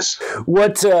stages.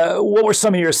 What were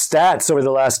some of your stats over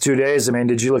the last 2 days? I mean,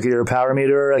 did you look at your power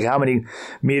meter? Like, how many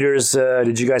meters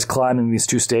did you guys climb in these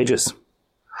two stages?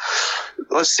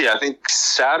 Let's see. I think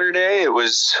Saturday it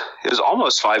was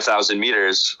almost 5,000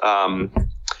 meters. Every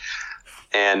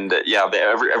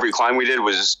climb we did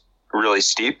was really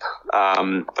steep,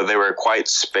 but they were quite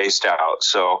spaced out.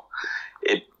 So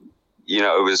it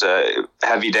was a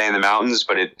heavy day in the mountains,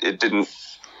 but it didn't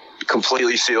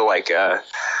completely feel like a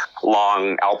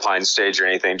long alpine stage or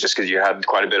anything, just because you had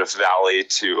quite a bit of valley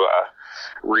to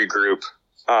regroup.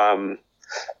 And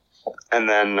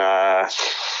then,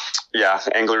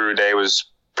 Angliru Day was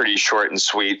pretty short and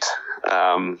sweet.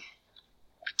 I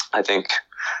think,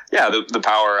 the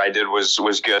power I did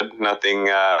was good. Nothing,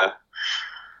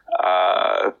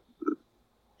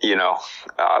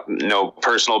 no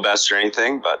personal best or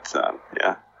anything, but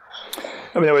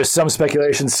I mean, there was some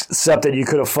speculation, Sep, that you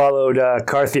could have followed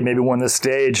Carthy, maybe won the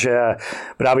stage,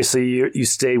 but obviously you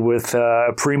stayed with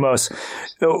Primoz.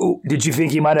 Did you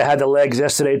think he might have had the legs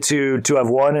yesterday to have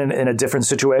won in a different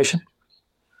situation?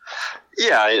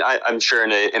 Yeah, I'm sure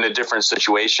in a different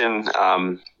situation.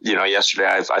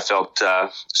 Yesterday I felt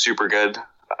super good.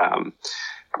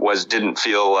 Didn't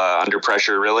feel under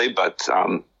pressure really, but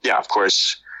of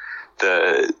course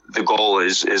the goal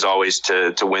is always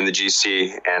to win the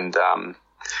GC, and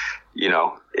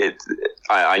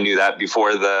I knew that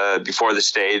before the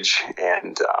stage,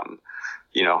 and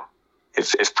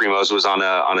if Primoz was on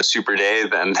a super day,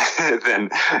 then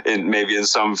maybe in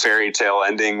some fairy tale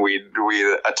ending we'd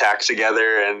attack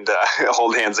together and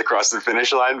hold hands across the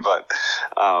finish line. But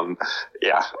I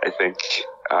think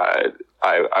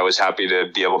I was happy to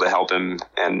be able to help him,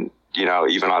 and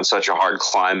even on such a hard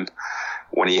climb,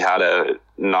 when he had a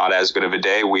not as good of a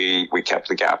day, we kept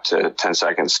the gap to 10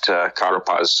 seconds to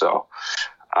Carapaz. So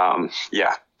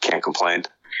can't complain.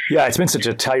 Yeah, it's been such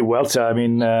a tight Vuelta. I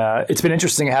mean, it's been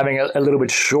interesting having a little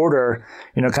bit shorter,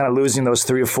 kind of losing those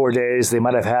 3 or 4 days they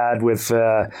might have had with,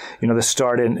 the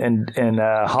start in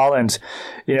Holland.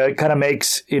 It kind of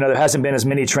makes, there hasn't been as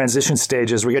many transition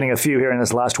stages. We're getting a few here in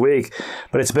this last week,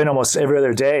 but it's been almost every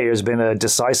other day has been a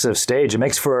decisive stage. It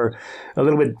makes for a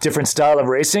little bit different style of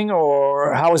racing,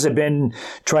 or how has it been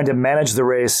trying to manage the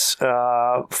race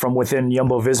from within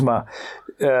Jumbo-Visma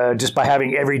just by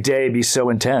having every day be so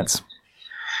intense?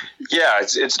 Yeah,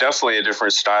 it's definitely a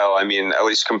different style. I mean, at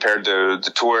least compared to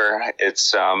the Tour,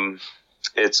 it's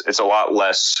a lot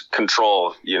less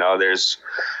control. There's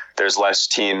less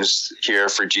teams here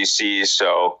for GC,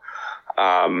 so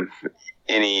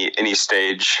any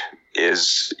stage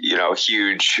is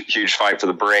huge fight for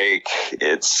the break.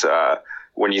 It's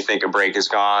when you think a break is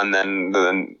gone,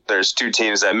 then there's 2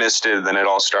 teams that missed it, then it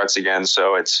all starts again.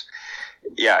 So it's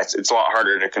a lot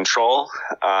harder to control,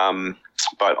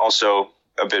 but also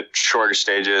a bit shorter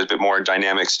stages, a bit more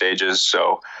dynamic stages.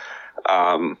 So,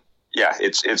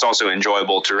 it's also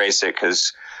enjoyable to race it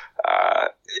because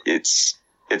it's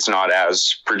not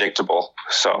as predictable.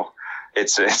 So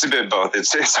it's a bit both.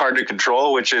 It's hard to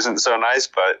control, which isn't so nice,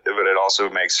 but it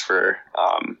also makes for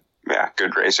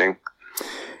good racing.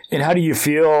 And how do you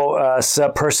feel,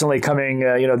 Sep, personally coming,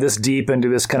 this deep into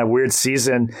this kind of weird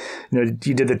season? You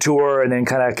did the Tour and then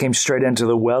kind of came straight into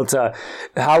the Vuelta.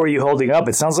 How are you holding up?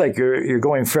 It sounds like you're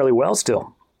going fairly well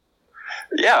still.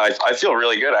 Yeah, I feel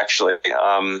really good, actually.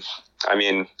 I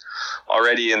mean,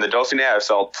 already in the Dauphiné, I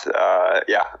felt,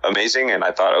 amazing. And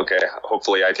I thought, okay,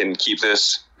 hopefully I can keep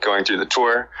this going through the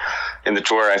Tour. In the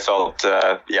Tour, I felt,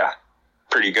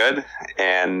 pretty good.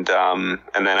 And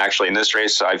then actually in this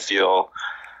race, I feel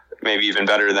maybe even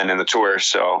better than in the Tour.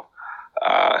 So,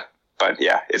 but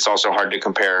yeah, it's also hard to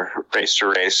compare race to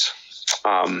race.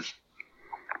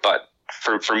 But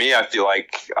for me, I feel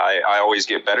like I always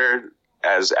get better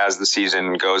as the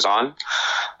season goes on.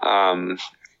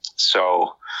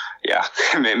 So yeah,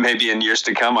 maybe in years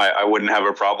to come, I wouldn't have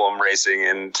a problem racing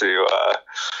into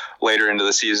later into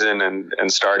the season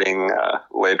and starting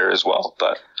later as well,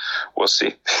 but we'll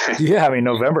see. Yeah, I mean,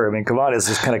 November. I mean, come on, it's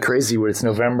just kind of crazy when it's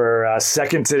November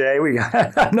 2nd today. We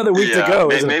got another week to go.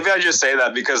 Maybe I just say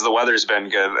that because the weather's been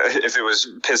good. If it was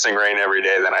pissing rain every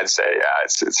day, then I'd say,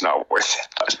 it's not worth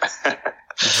it.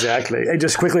 Exactly. Hey,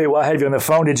 just quickly, while I have you on the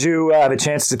phone, did you have a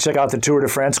chance to check out the Tour de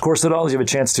France course at all? Did you have a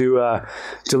chance to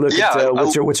look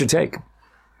at what's your take?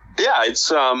 Yeah,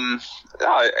 it's I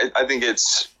think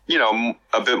it's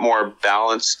a bit more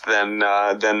balanced than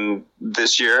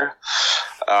this year.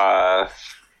 The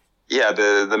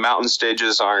mountain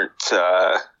stages aren't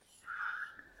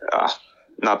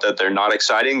not that they're not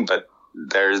exciting, but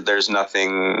there's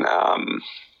nothing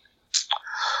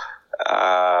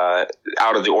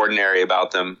out of the ordinary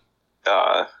about them.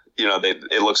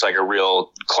 It looks like a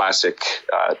real classic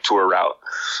Tour route.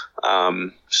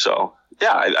 I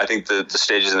think the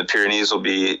stages in the Pyrenees will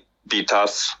be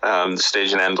tough. The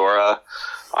stage in Andorra,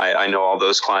 I know all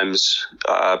those climbs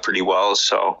pretty well,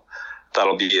 so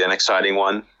that'll be an exciting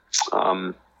one.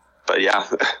 But yeah,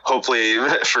 hopefully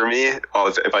for me,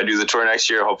 if I do the Tour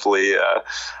next year, hopefully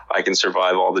I can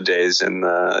survive all the days in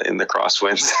the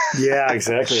crosswinds. Yeah,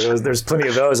 exactly. There's plenty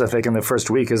of those, I think, in the first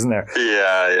week, isn't there?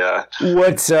 Yeah.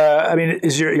 What is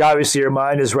obviously your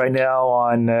mind is right now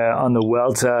on the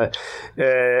Vuelta.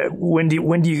 When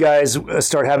do you guys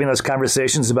start having those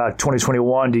conversations about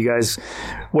 2021?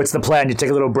 What's the plan? Do you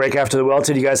take a little break after the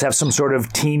Vuelta? Do you guys have some sort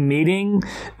of team meeting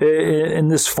in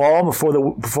this fall before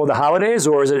the holidays,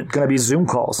 or is it going to be Zoom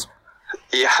calls?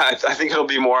 Yeah, I think it'll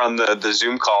be more on the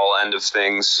Zoom call end of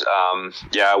things.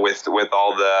 With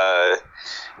all the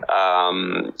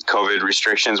COVID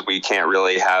restrictions, we can't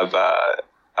really have a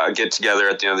get together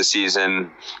at the end of the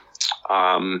season.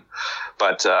 I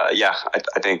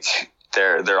think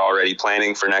they're already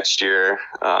planning for next year.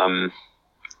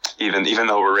 Even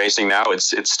though we're racing now,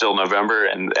 it's still November,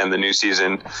 and the new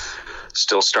season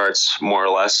still starts more or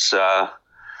less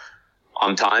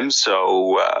on time.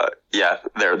 So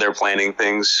they're planning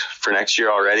things for next year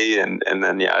already, and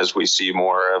then as we see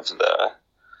more of the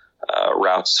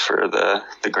routes for the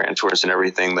Grand Tours and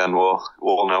everything, then we'll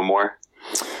know more.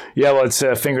 Yeah, well, it's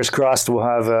fingers crossed we'll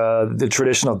have the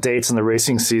traditional dates in the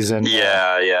racing season.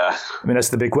 Yeah. I mean, that's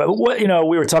the big question.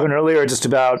 We were talking earlier just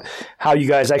about how you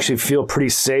guys actually feel pretty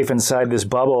safe inside this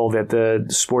bubble that the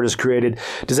sport has created.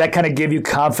 Does that kind of give you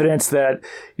confidence that,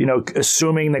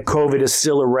 assuming that COVID is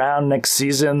still around next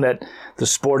season, that the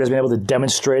sport has been able to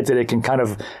demonstrate that it can kind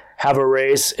of have a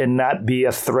race and not be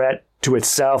a threat to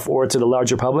itself or to the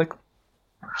larger public?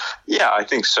 Yeah, I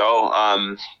think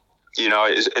so.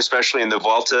 especially in the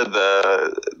Vuelta,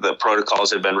 the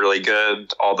protocols have been really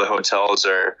good. All the hotels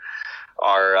are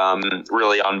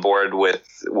really on board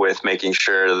with making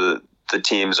sure that the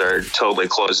teams are totally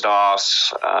closed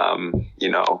off.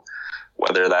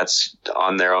 Whether that's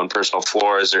on their own personal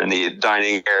floors or in the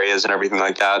dining areas and everything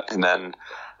like that. And then,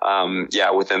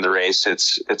 within the race,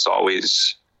 it's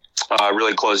always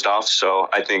really closed off. So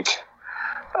I think,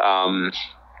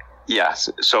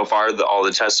 so far all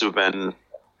the tests have been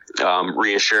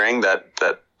reassuring that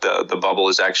the bubble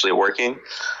is actually working.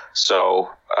 So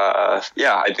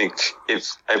I think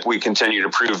if we continue to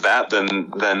prove that,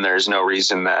 then there's no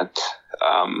reason that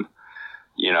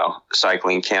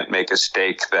cycling can't make a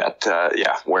stake that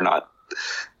we're not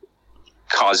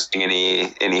causing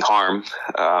any harm.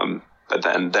 But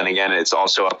then again, it's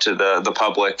also up to the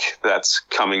public that's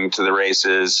coming to the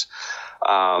races,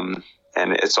 and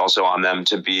it's also on them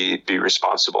to be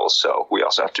responsible. So we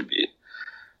also have to be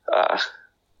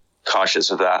cautious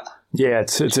of that. Yeah,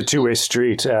 it's a two-way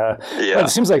street. But it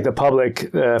seems like the public,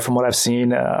 from what I've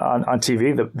seen on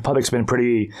TV, the public's been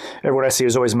pretty. Everyone I see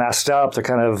is always masked up. They're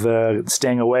kind of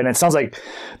staying away, and it sounds like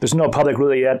there's no public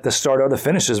really at the start or the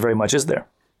finishes very much, is there?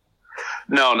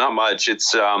 No, not much.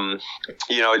 It's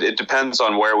it depends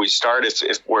on where we start.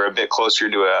 If we're a bit closer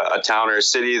to a town or a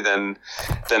city, then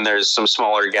there's some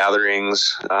smaller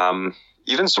gatherings.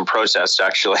 Even some protests,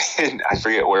 actually. I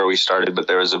forget where we started, but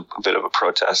there was a bit of a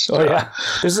protest. Oh, yeah.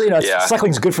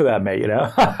 Cycling's good for that, mate,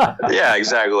 Yeah,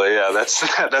 exactly. Yeah,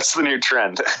 that's the new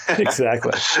trend.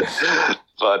 Exactly.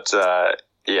 But,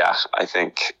 I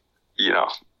think,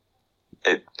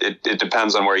 it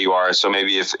depends on where you are. So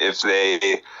maybe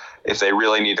if they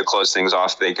really need to close things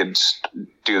off, they could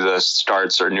do the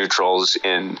starts or neutrals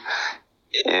in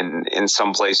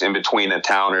some place in between a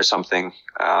town or something.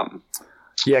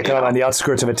 Kind of on the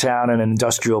outskirts of a town and an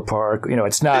industrial park.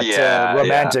 It's not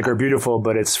romantic or beautiful,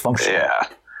 but it's functional.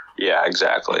 Yeah,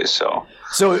 exactly. So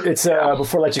it's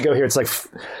before I let you go here, it's like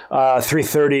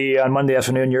 3:30 on Monday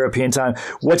afternoon European time.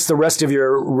 What's the rest of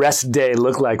your rest day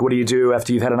look like? What do you do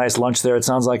after you've had a nice lunch there? It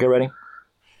sounds like already.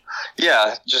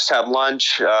 Yeah, just have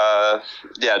lunch. Do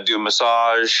a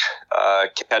massage.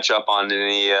 Catch up on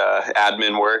any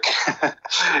admin work,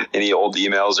 any old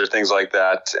emails or things like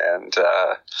that, and.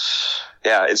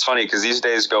 It's funny because these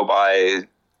days go by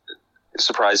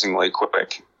surprisingly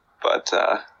quick, but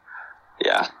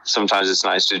sometimes it's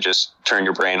nice to just turn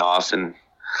your brain off and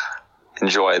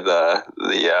enjoy the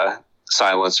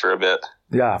silence for a bit.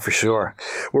 Yeah, for sure.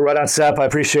 We're right on, Sep. I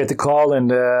appreciate the call,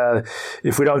 and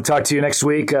if we don't talk to you next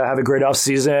week, have a great off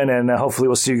season, and hopefully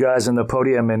we'll see you guys in the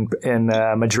podium in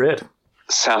Madrid.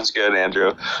 Sounds good,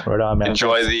 Andrew. Right on, man.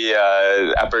 Enjoy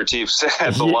the aperitifs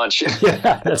at the lunch.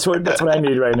 Yeah, that's what I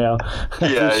need right now.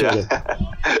 Yeah.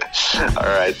 All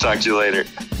right, talk to you later.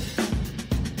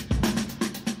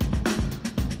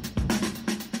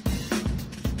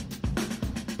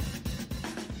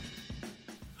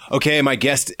 Okay, my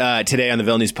guest today on the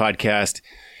VeloNews podcast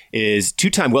is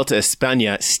two-time Vuelta a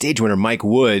España stage winner Mike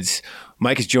Woods.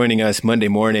 Mike is joining us Monday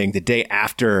morning, the day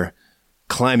after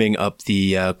climbing up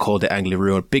the Col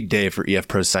d'Angliru. A big day for EF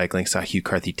Pro Cycling. Saw Hugh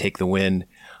Carthy take the win.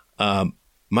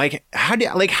 Mike, how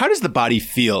does the body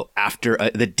feel after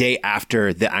the day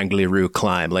after the Angliru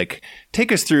climb? Like,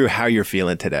 take us through how you're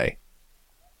feeling today.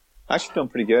 Actually feeling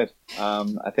pretty good.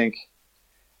 I think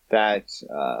that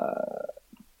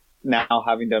now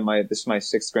having done this is my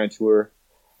 6th Grand Tour,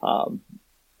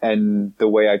 and the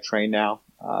way I train now,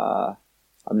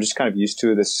 I'm just kind of used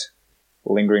to this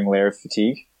lingering layer of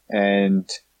fatigue. And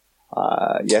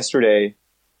yesterday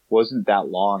wasn't that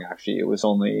long, actually. It was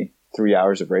only 3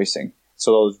 hours of racing.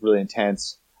 So it was really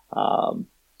intense. I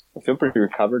feel pretty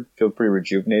recovered, feel pretty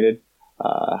rejuvenated,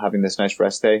 having this nice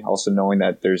rest day. Also knowing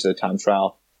that there's a time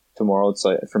trial tomorrow. It's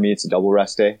like, for me, it's a double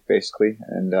rest day, basically.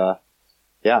 And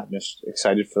I'm just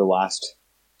excited for the last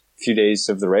few days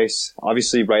of the race.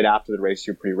 Obviously, right after the race,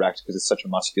 you're pretty wrecked because it's such a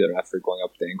muscular effort going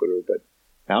up the Angliru, but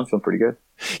now I'm feeling pretty good.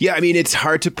 Yeah, I mean, it's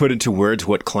hard to put into words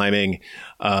what climbing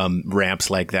ramps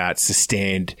like that,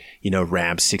 sustained,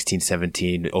 ramps 16,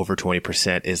 17, over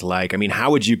 20% is like. I mean, how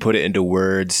would you put it into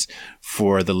words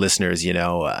for the listeners?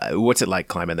 What's it like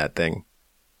climbing that thing?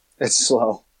 It's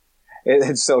slow.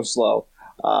 It's so slow.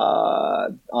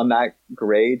 On that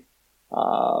grade,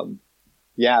 it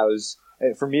was,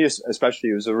 for me especially,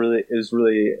 it was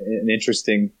really an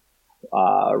interesting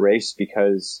race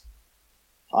because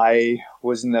I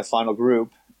was in the final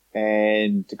group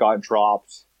and got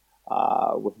dropped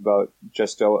with about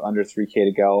just under 3K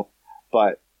to go.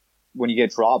 But when you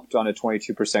get dropped on a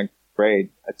 22% grade,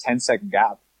 a 10-second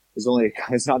gap is only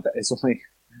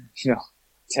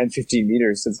 10, 15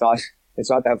 meters. It's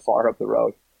not that far up the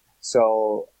road.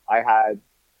 So I had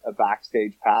a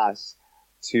backstage pass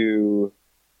to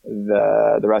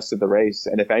the rest of the race.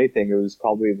 And if anything, it was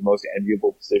probably the most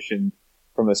enviable position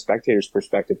from a spectator's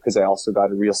perspective, because I also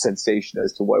got a real sensation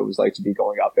as to what it was like to be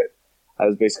going up it. I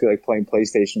was basically like playing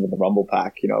PlayStation with the Rumble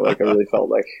Pack, you know, like I really felt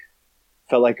like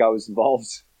I was involved.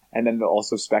 And then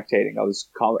also spectating. I was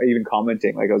even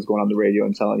commenting, like I was going on the radio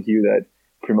and telling Hugh that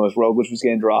Primož Roglič was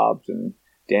getting dropped and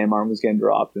Dan Martin was getting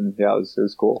dropped, and yeah, it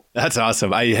was cool. That's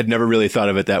awesome. I had never really thought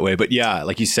of it that way, but yeah,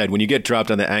 like you said, when you get dropped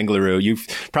on the Angliru, you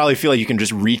probably feel like you can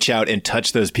just reach out and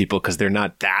touch those people because they're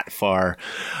not that far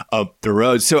up the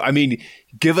road. So, I mean,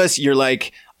 give us your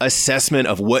like assessment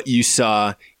of what you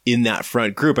saw in that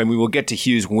front group. I mean, we'll get to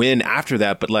Hugh's win after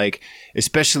that, but like,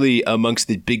 especially amongst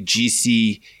the big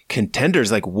GC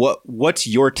contenders, like what's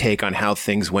your take on how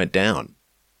things went down?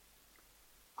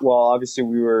 Well, obviously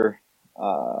we were.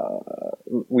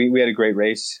 We had a great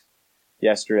race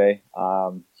yesterday.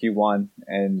 Hugh won,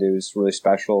 and it was really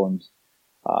special, and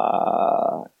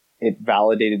it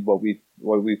validated what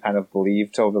we kind of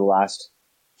believed over the last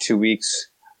 2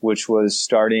 weeks, which was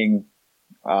starting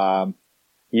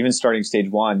stage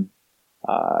one.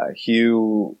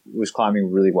 Hugh was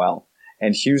climbing really well,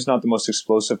 and Hugh's not the most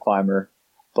explosive climber,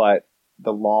 but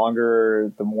the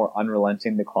more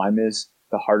unrelenting the climb is,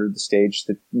 the harder the stage,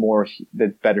 the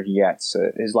better he gets.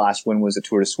 His last win was a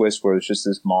Tour de Suisse, where it was just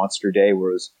this monster day where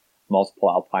it was multiple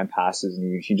alpine passes,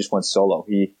 and he just went solo.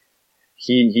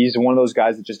 He's one of those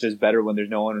guys that just does better when there's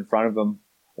no one in front of him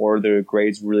or the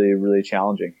grade's really, really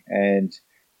challenging. And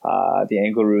the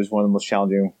Angliru is one of the most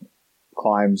challenging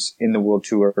climbs in the World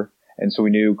Tour. And so we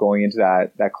knew going into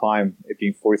that climb, it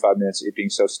being 45 minutes, it being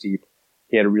so steep,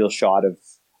 he had a real shot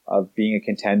of being a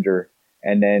contender.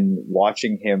 And then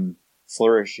watching him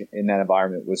flourish in that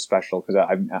environment was special, because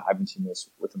I've been teaming this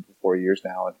with him for 4 years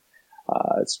now, and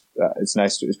it's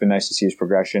nice. It's been nice to see his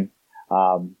progression.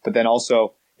 But then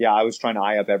also, yeah, I was trying to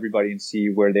eye up everybody and see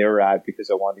where they were at, because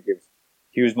I wanted to give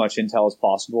Hugh as much intel as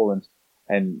possible,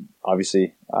 and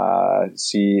obviously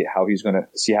see how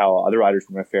other riders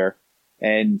were going to fare.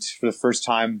 And for the first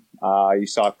time, you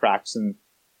saw a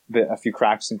few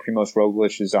cracks in Primož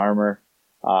Roglic's armor.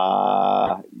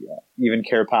 Even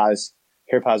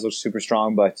Carapaz looked super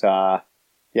strong, but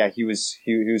yeah, he was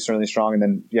certainly strong. And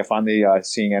then finally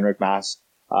seeing Enric Mas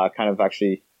kind of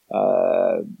actually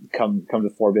come to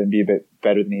the fore and be a bit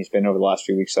better than he's been over the last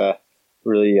few weeks.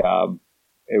 Really,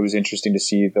 it was interesting to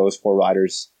see those four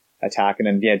riders attack. And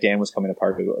then Dan was coming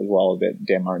apart as well a bit,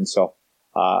 Dan Martin. So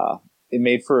it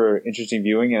made for interesting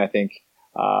viewing, and I think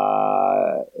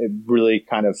it really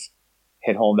kind of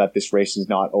hit home that this race is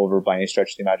not over by any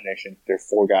stretch of the imagination. There are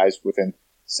four guys within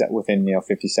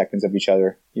 50 seconds of each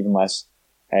other, even less,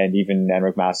 and even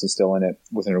Enric Mas is still in it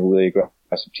within a really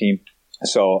aggressive team.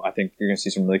 So I think you're going to see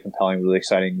some really compelling, really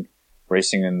exciting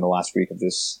racing in the last week of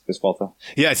this Vuelta.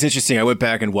 Yeah, it's interesting. I went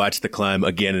back and watched the climb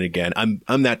again and again.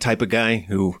 I'm that type of guy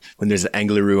who, when there's an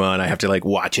Angliru on, I have to like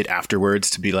watch it afterwards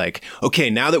to be like, okay,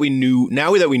 now that we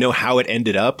know how it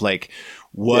ended up, like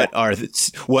what are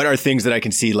things that I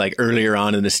can see like earlier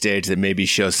on in the stage that maybe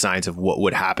show signs of what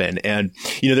would happen. And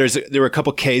there were a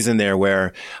couple Ks in there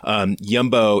where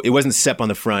Jumbo, it wasn't Sepp on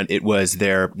the front, it was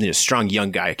their strong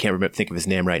young guy. I can't think of his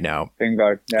name right now.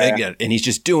 Vingegaard. Yeah. And he's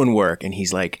just doing work, and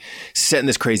he's like setting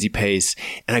this crazy pace.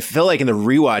 And I felt like in the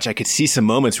rewatch, I could see some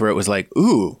moments where it was like,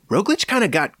 ooh, Roglic kind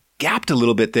of got gapped a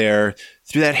little bit there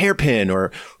through that hairpin,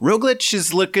 or Roglic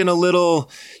is looking a little,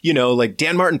 like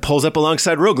Dan Martin pulls up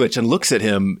alongside Roglic and looks at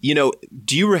him.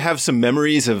 Do you have some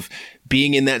memories of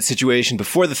being in that situation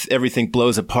before everything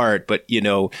blows apart? But,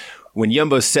 when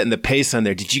Jumbo's setting the pace on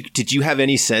there, did you have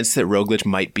any sense that Roglic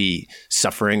might be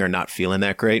suffering or not feeling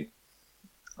that great?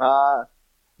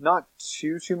 Not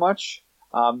too much,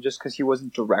 just because he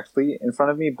wasn't directly in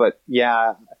front of me. But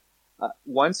yeah,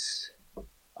 once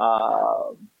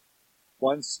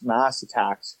Mas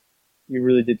attacked, you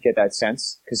really did get that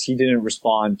sense, because he didn't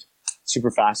respond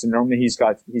super fast. And normally he's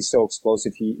so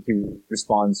explosive, he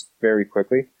responds very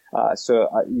quickly. So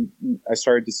I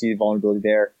started to see the vulnerability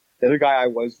there. The other guy I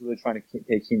was really trying to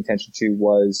pay keen attention to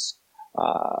was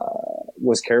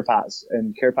Carapaz,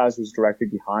 and Carapaz was directly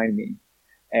behind me.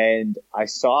 And I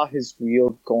saw his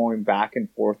wheel going back and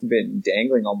forth a bit and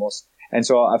dangling almost. And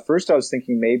so at first I was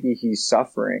thinking maybe he's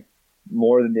suffering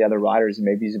more than the other riders, and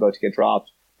maybe he's about to get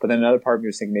dropped. But then another part of me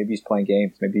was thinking maybe he's playing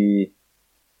games. Maybe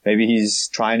he's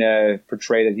trying to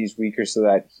portray that he's weaker so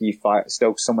that he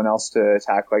stokes someone else to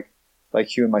attack, like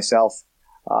Hugh and myself.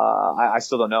 I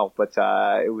still don't know, but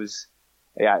it was,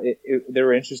 there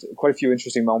were quite a few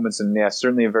interesting moments, and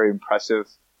certainly a very impressive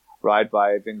ride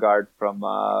by Vingegaard from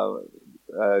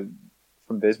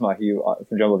Visma.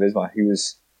 From Jumbo Visma, he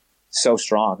was so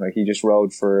strong. Like, he just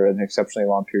rode for an exceptionally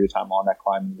long period of time on that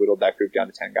climb and whittled that group down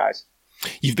to 10 guys.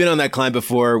 You've been on that climb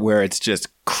before where it's just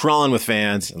crawling with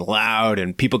fans and loud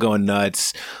and people going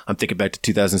nuts. I'm thinking back to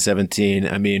 2017.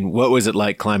 I mean, what was it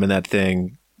like climbing that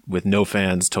thing with no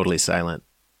fans, totally silent?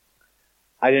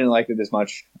 I didn't like it as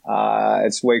much.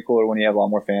 It's way cooler when you have a lot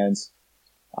more fans.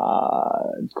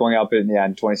 Going up in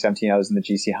 2017, I was in the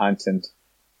GC Hunt, and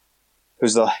it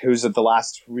was the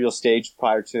last real stage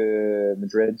prior to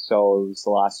Madrid. So it was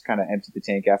the last kind of empty the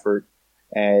tank effort.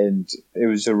 And it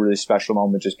was a really special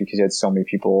moment just because you had so many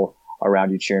people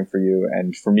around you cheering for you.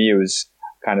 And for me, it was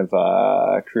kind of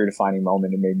a career defining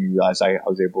moment. It made me realize I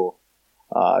was able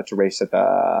to race at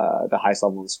the highest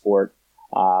level of the sport.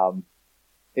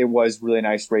 It was really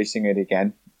nice racing it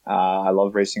again. I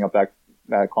love racing up that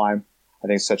climb. I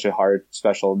think it's such a hard,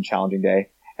 special, and challenging day.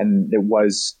 And it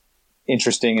was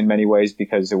interesting in many ways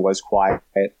because it was quiet.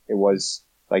 It was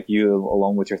like you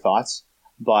alone with your thoughts.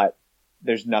 But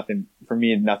there's nothing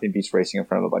beats racing in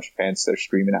front of a bunch of fans that are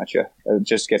screaming at you. It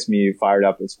just gets me fired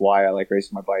up. It's why I like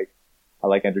racing my bike. I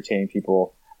like entertaining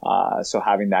people. So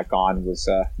having that gone was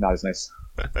not as nice.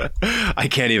 I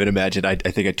can't even imagine. I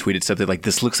think I tweeted something like,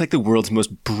 this looks like the world's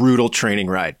most brutal training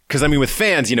ride. Because I mean, with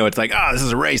fans, you know, it's like, oh, this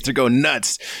is a race. They're going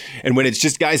nuts. And when it's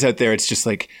just guys out there, it's just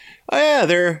like, oh yeah,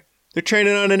 they're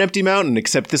training on an empty mountain,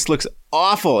 except this looks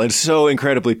awful and so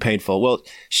incredibly painful. Well,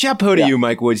 chapeau to you,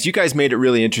 Mike Woods. You guys made it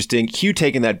really interesting. Hugh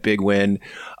taking that big win.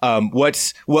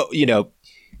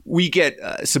 We get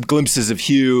some glimpses of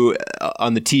Hugh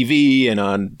on the TV and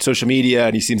on social media,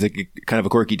 and he seems like kind of a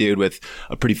quirky dude with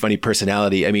a pretty funny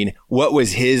personality. I mean, what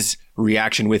was his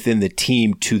reaction within the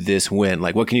team to this win?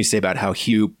 Like, what can you say about how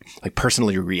Hugh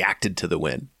personally reacted to the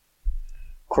win?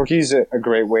 Quirky's a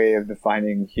great way of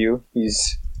defining Hugh.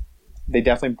 They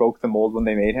definitely broke the mold when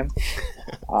they made him.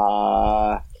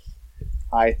 I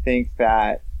think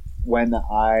that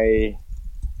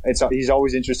he's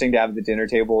always interesting to have at the dinner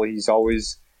table. He's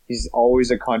always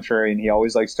a contrarian. He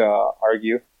always likes to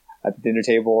argue at the dinner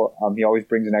table. He always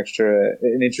brings an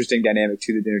interesting dynamic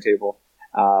to the dinner table.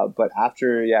 But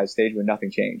after stage when nothing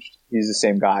changed, he's the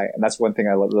same guy, and that's one thing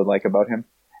I really like about him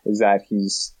is that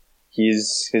he's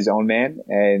his own man,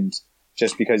 and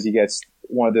just because he gets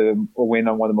a win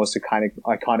on one of the most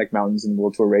iconic mountains in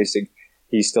World Tour racing,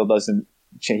 he still doesn't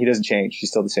change. He's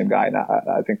still the same guy. And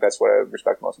I think that's what I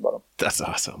respect most about him. That's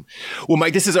awesome. Well,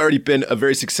 Mike, this has already been a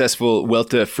very successful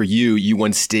Vuelta for you. You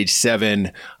won stage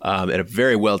 7 at a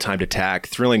very well-timed attack.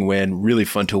 Thrilling win. Really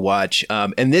fun to watch.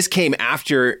 And this came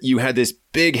after you had this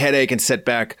big headache and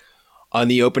setback on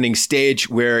the opening stage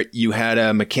where you had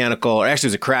a mechanical, or actually it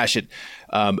was a crash at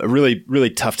a really, really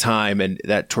tough time, and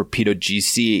that torpedoed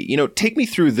GC. You know, take me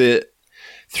through the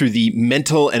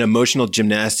mental and emotional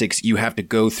gymnastics you have to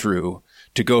go through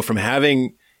to go from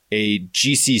having a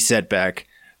GC setback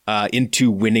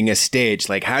into winning a stage.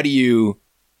 Like, how do you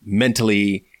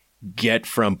mentally get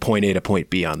from point A to point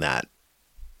B on that?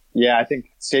 Yeah, I think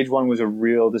stage 1 was a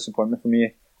real disappointment for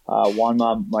me.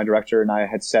 Juanma, my director, and I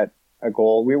had set a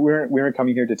goal. We weren't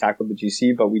coming here to tackle the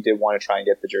GC, but we did want to try and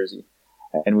get the jersey.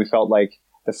 And we felt like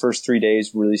the first 3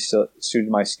 days really suited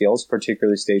my skills,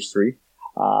 particularly stage 3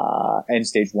 and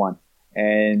stage 1.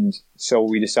 And so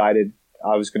we decided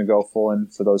I was going to go full in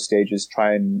for those stages,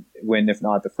 try and win, if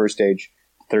not the first stage,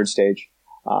 the third stage.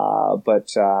 But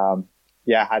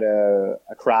had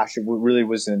a crash. It really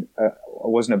wasn't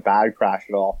a bad crash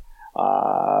at all.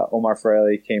 Omar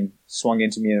Ferrari swung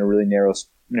into me in a really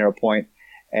narrow point,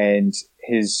 and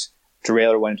his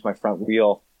derailleur went into my front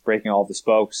wheel, breaking all of the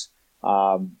spokes.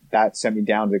 That sent me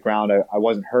down to the ground. I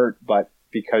wasn't hurt, but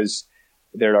because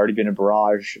there had already been a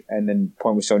barrage and then the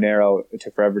point was so narrow, it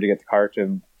took forever to get the car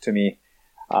to me.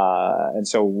 And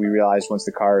so we realized once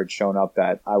the car had shown up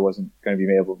that I wasn't going to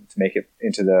be able to make it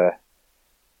into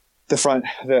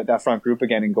that front group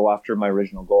again and go after my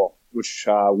original goal, which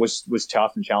was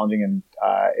tough and challenging, and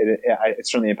it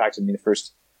certainly impacted me the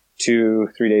first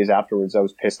 2-3 days afterwards. I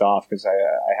was pissed off because I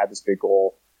had this big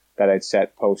goal that I'd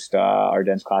set post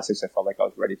Ardennes Classics. I felt like I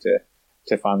was ready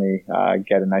to finally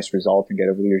get a nice result and get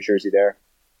a leader jersey there.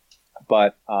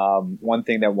 But one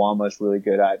thing that Juanma is really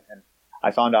good at, and I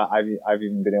found out I've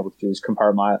even been able to do, is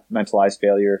compartmentalize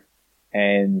failure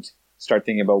and start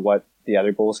thinking about what the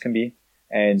other goals can be.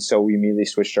 And so we immediately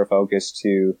switched our focus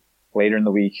to later in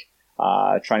the week,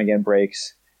 trying to get in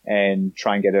breaks and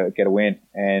try and get a win.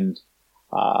 And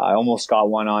I almost got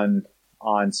one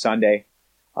on Sunday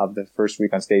of the first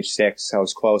week on stage 6. I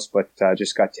was close, but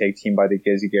just got tag teamed by the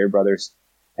Gary brothers.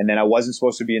 And then I wasn't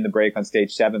supposed to be in the break on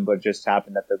stage 7, but it just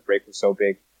happened that the break was so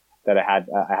big that I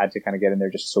had to kind of get in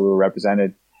there just so we were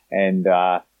represented. And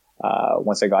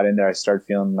once I got in there, I started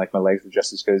feeling like my legs were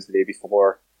just as good as the day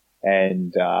before,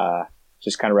 and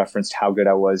just kind of referenced how good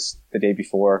I was the day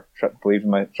before. Tried to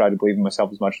believe in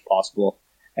myself as much as possible,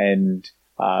 and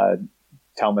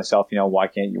tell myself, why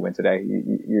can't you win today?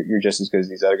 You're just as good as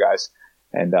these other guys,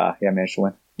 and I managed to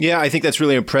win. Yeah, I think that's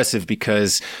really impressive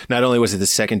because not only was it the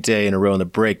second day in a row on the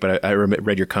break, but I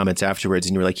read your comments afterwards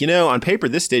and you were like, on paper,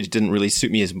 this stage didn't really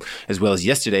suit me as well as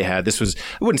yesterday had. This was,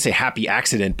 I wouldn't say happy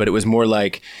accident, but it was more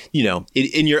like,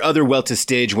 in your other Vuelta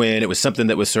stage win, it was something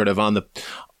that was sort of on the,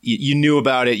 you knew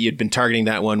about it, you'd been targeting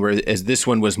that one, whereas this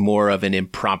one was more of an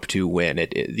impromptu win.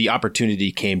 The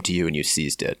opportunity came to you and you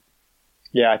seized it.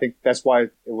 Yeah, I think that's why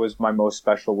it was my most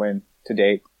special win to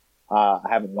date. I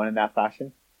haven't won in that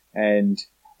fashion. And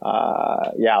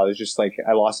it was just like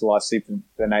I lost a lot of sleep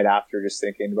the night after just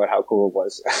thinking about how cool it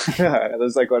was. It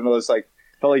was like one of those felt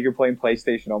like you're playing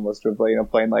PlayStation almost, or playing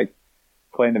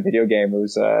a video game. It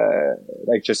was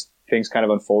just things kind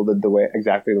of unfolded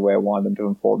exactly the way I wanted them to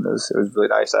unfold. And it was really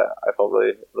nice. I felt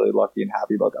really, really lucky and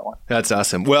happy about that one. That's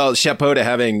awesome. Well, chapeau to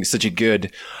having such a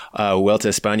good Vuelta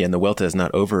a España, and the Vuelta is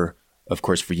not over, of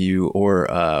course, for you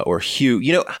or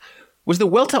Hugh. Was the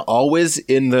Vuelta always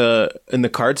in the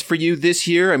cards for you this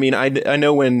year? I mean, I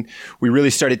know when we really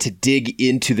started to dig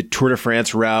into the Tour de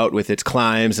France route with its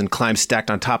climbs and climbs stacked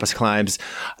on top of climbs,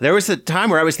 there was a time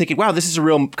where I was thinking, wow, this is a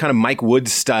real kind of Mike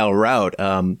Woods style route.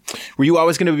 Were you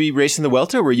always going to be racing the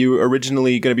Vuelta, or were you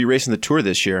originally going to be racing the Tour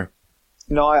this year?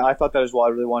 No, I thought that as well. I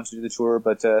really wanted to do the Tour,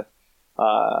 but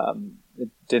it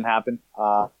didn't happen.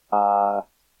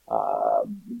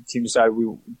 The team decided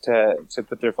to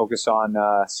put their focus on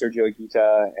Sergio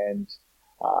Higuita, and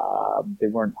they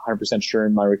weren't 100% sure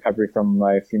in my recovery from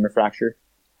my femur fracture.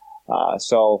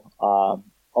 So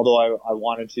although I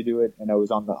wanted to do it and I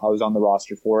was on the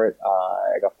roster for it,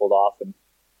 I got pulled off. And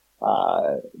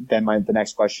then the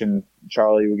next question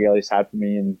Charlie Ugalius had for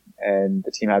me and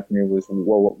the team had for me was,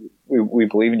 well, we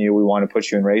believe in you. We want to put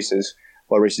you in races.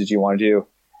 What races do you want to do?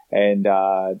 And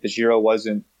the Giro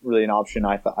wasn't really an option.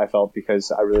 I felt,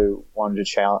 because I really wanted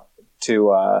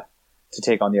to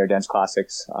take on the Ardennes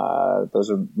Classics. Those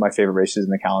are my favorite races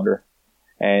in the calendar.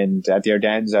 And at the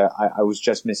Ardennes, I was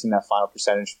just missing that final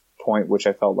percentage point, which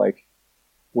I felt like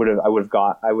I would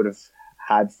have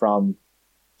had from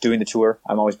doing the Tour.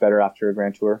 I'm always better after a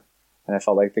Grand Tour, and I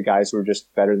felt like the guys who were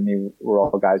just better than me were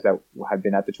all guys that had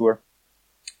been at the Tour.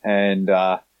 And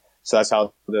so that's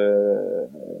how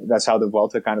the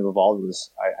Vuelta kind of evolved.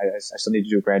 I still need to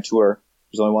do a Grand Tour.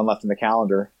 There's only one left in the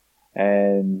calendar,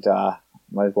 and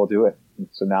might as well do it.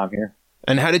 So now I'm here.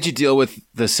 And how did you deal with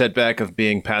the setback of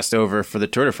being passed over for the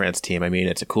Tour de France team? I mean,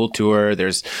 it's a cool tour.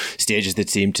 There's stages that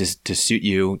seem to suit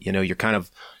you. You're kind of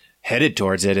headed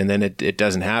towards it, and then it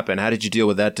doesn't happen. How did you deal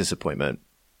with that disappointment?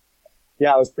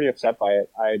 Yeah, I was pretty upset by it.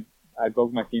 I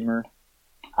broke my femur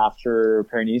after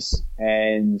Paris-Nice,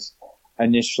 and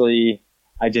initially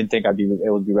I didn't think I'd be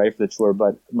able to be ready for the Tour,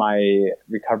 but my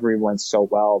recovery went so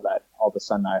well that all of a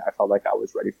sudden I felt like I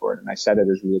was ready for it. And I set it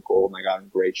as really cool, and I got in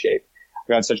great shape.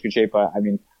 I got in such good shape. I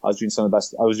was doing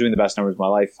the best numbers of my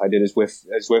life. I did a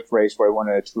Zwift race where I won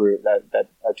a Tour,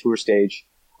 a Tour stage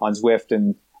on Zwift,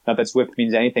 and not that Zwift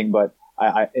means anything, but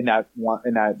in that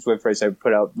Zwift race, I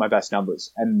put out my best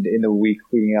numbers. And in the week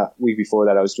before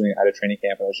that, I was doing it at a training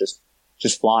camp, and I was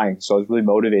just flying. So I was really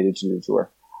motivated to do the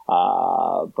Tour.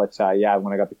 But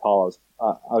when I got the call,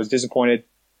 I was disappointed.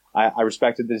 I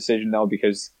respected the decision though,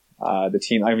 because the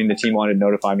team wanted to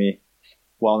notify me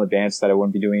well in advance that I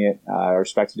wouldn't be doing it. I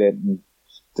respected it and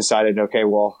decided, okay,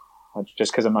 well,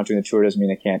 just because I'm not doing the Tour doesn't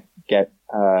mean I can't get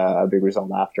a big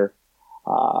result after.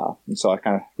 And so I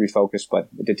kind of refocused, but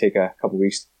it did take a couple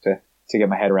weeks to get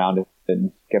my head around it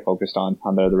and get focused on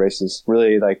the other races.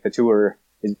 Really, like, the Tour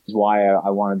is why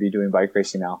I want to be doing bike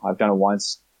racing now. I've done it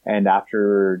once, and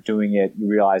after doing it, you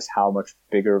realize how much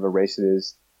bigger of a race it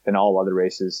is than all other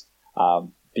races.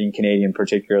 Being Canadian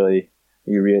particularly,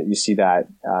 you see that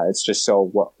it's just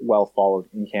so well followed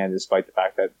in Canada, despite the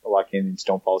fact that a lot of Canadians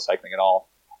don't follow cycling at all.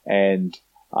 And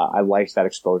I liked that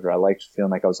exposure. I liked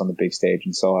feeling like I was on the big stage.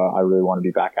 And so I really want to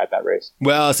be back at that race.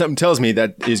 Well, something tells me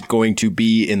that is going to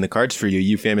be in the cards for you.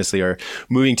 You famously are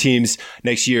moving teams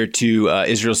next year to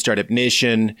Israel Startup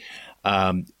Nation.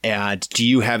 And do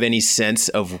you have any sense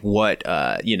of what,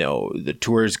 the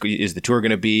tour is the tour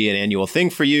going to be an annual thing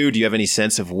for you? Do you have any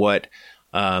sense of what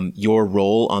your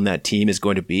role on that team is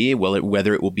going to be?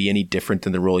 Whether it will be any different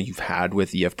than the role you've had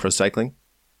with EF Pro Cycling?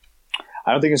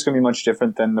 I don't think it's going to be much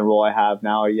different than the role I have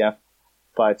now at EF,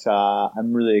 but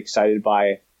I'm really excited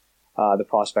by the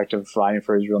prospect of riding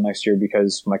for Israel next year,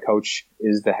 because my coach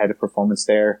is the head of performance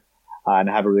there, and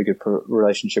I have a really good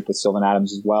relationship with Sylvan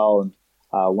Adams as well.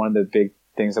 And one of the big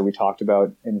things that we talked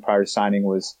about in prior to signing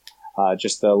was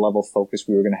just the level of focus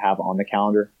we were going to have on the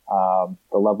calendar, the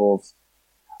level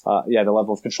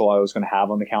of control I was going to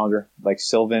have on the calendar. Like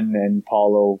Sylvain and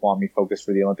Paulo want me focused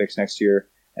for the Olympics next year,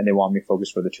 and they want me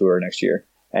focused for the Tour next year.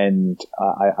 And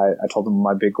I told them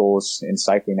my big goals in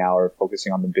cycling now are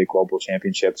focusing on the big global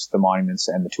championships, the monuments,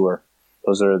 and the Tour.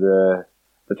 Those are the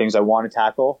things I want to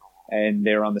tackle, and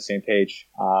they're on the same page.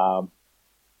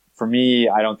 For me,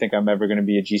 I don't think I'm ever going to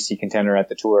be a GC contender at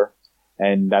the Tour,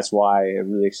 and that's why it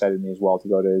really excited me as well to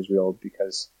go to Israel,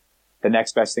 because the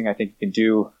next best thing I think you can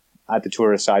do at the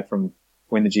Tour, aside from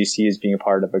win the GC, is being a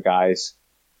part of a guy's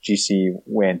GC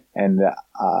win. And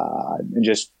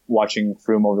just watching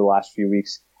Froome over the last few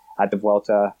weeks at the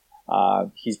Vuelta,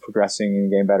 he's progressing and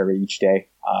getting better each day.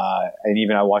 And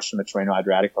even I watched him at Tirreno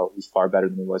Adriatico. He's far better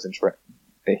than he was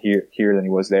here than he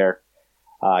was there.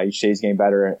 Each day he's getting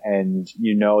better, and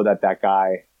you know that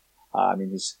guy. I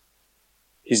mean,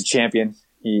 he's a champion.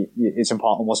 It's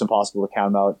almost impossible to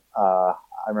count him out.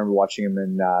 I remember watching him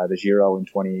in the Giro in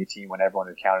 2018 when everyone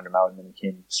had counted him out, and then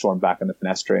he stormed back on the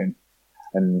Finestre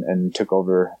and took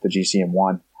over the GC and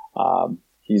won.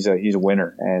 He's a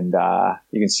winner, and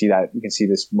you can see that. You can see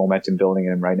this momentum building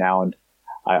in him right now, and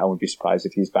I wouldn't be surprised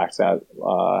if he's back to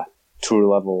that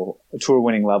tour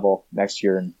winning level next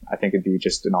year, and I think it'd be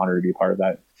just an honor to be a part of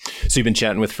that. So you've been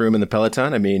chatting with Froome in the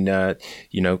peloton. I mean,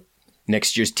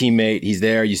 next year's teammate, he's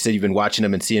there. You said you've been watching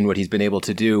him and seeing what he's been able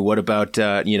to do. What about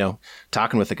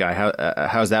talking with the guy?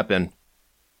 How's that been?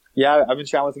 Yeah, I've been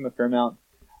chatting with him a fair amount.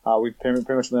 We've pretty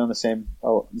much been on the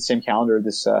same calendar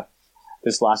this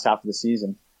last half of the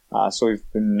season. So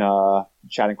we've been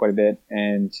chatting quite a bit,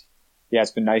 and yeah,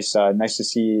 it's been nice to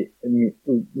see and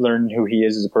learn who he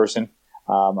is as a person.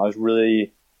 I was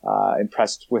really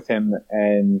impressed with him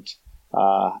and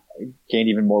gained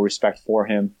even more respect for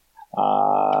him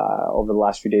over the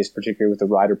last few days, particularly with the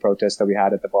rider protest that we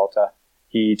had at the Vuelta.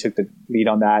 He took the lead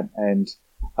on that, and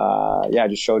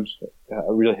just showed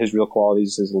his real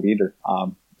qualities as a leader.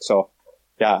 I'm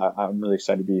really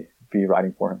excited to be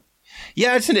riding for him.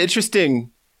 Yeah, it's an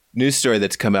interesting news story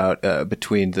that's come out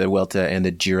between the Vuelta and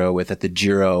the Giro, with at the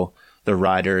Giro, the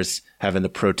riders having the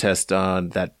protest on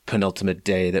that penultimate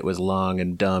day that was long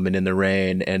and dumb and in the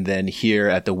rain. And then here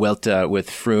at the Vuelta with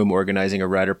Froome organizing a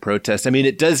rider protest. I mean,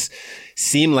 it does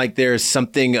seem like there's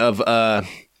something of I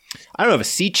don't know if a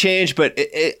sea change, but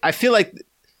I feel like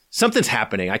something's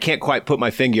happening. I can't quite put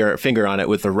my finger on it,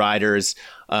 with the riders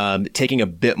taking a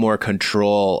bit more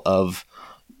control of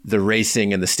the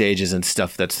racing and the stages and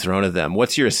stuff that's thrown at them.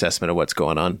 What's your assessment of what's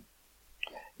going on?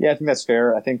 Yeah, I think that's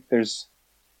fair. I think there's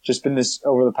just been this,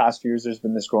 over the past few years, there's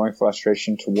been this growing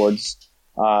frustration towards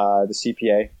the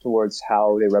CPA, towards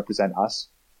how they represent us,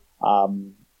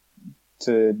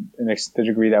 to the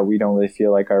degree that we don't really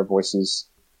feel like our voice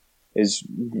is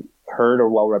heard or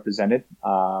well represented.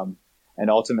 And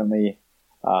ultimately,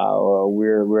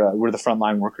 we're the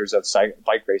frontline workers of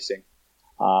bike racing.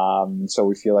 So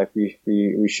we feel like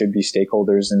we should be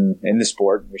stakeholders in the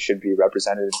sport. We should be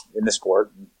represented in the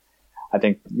sport. And I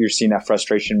think you're seeing that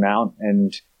frustration mount,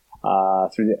 and I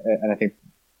think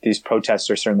these protests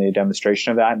are certainly a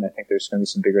demonstration of that. And I think there's going to be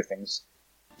some bigger things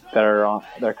that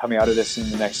are coming out of this in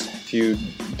the next few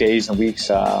days and weeks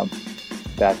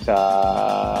that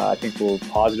I think will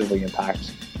positively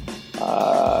impact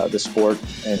the sport,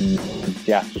 and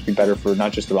just be better for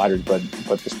not just the riders but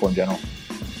the sport in general.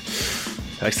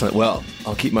 Excellent. Well,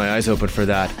 I'll keep my eyes open for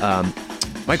that.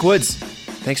 Mike Woods,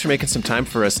 thanks for making some time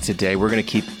for us today. We're going to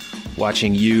keep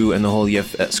watching you and the whole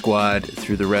EF squad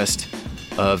through the rest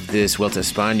of this Vuelta a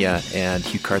España and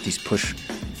Hugh Carthy's push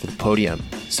for the podium.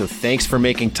 So thanks for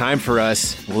making time for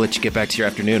us. We'll let you get back to your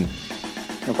afternoon.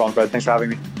 No problem, Fred. Thanks for having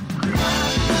me.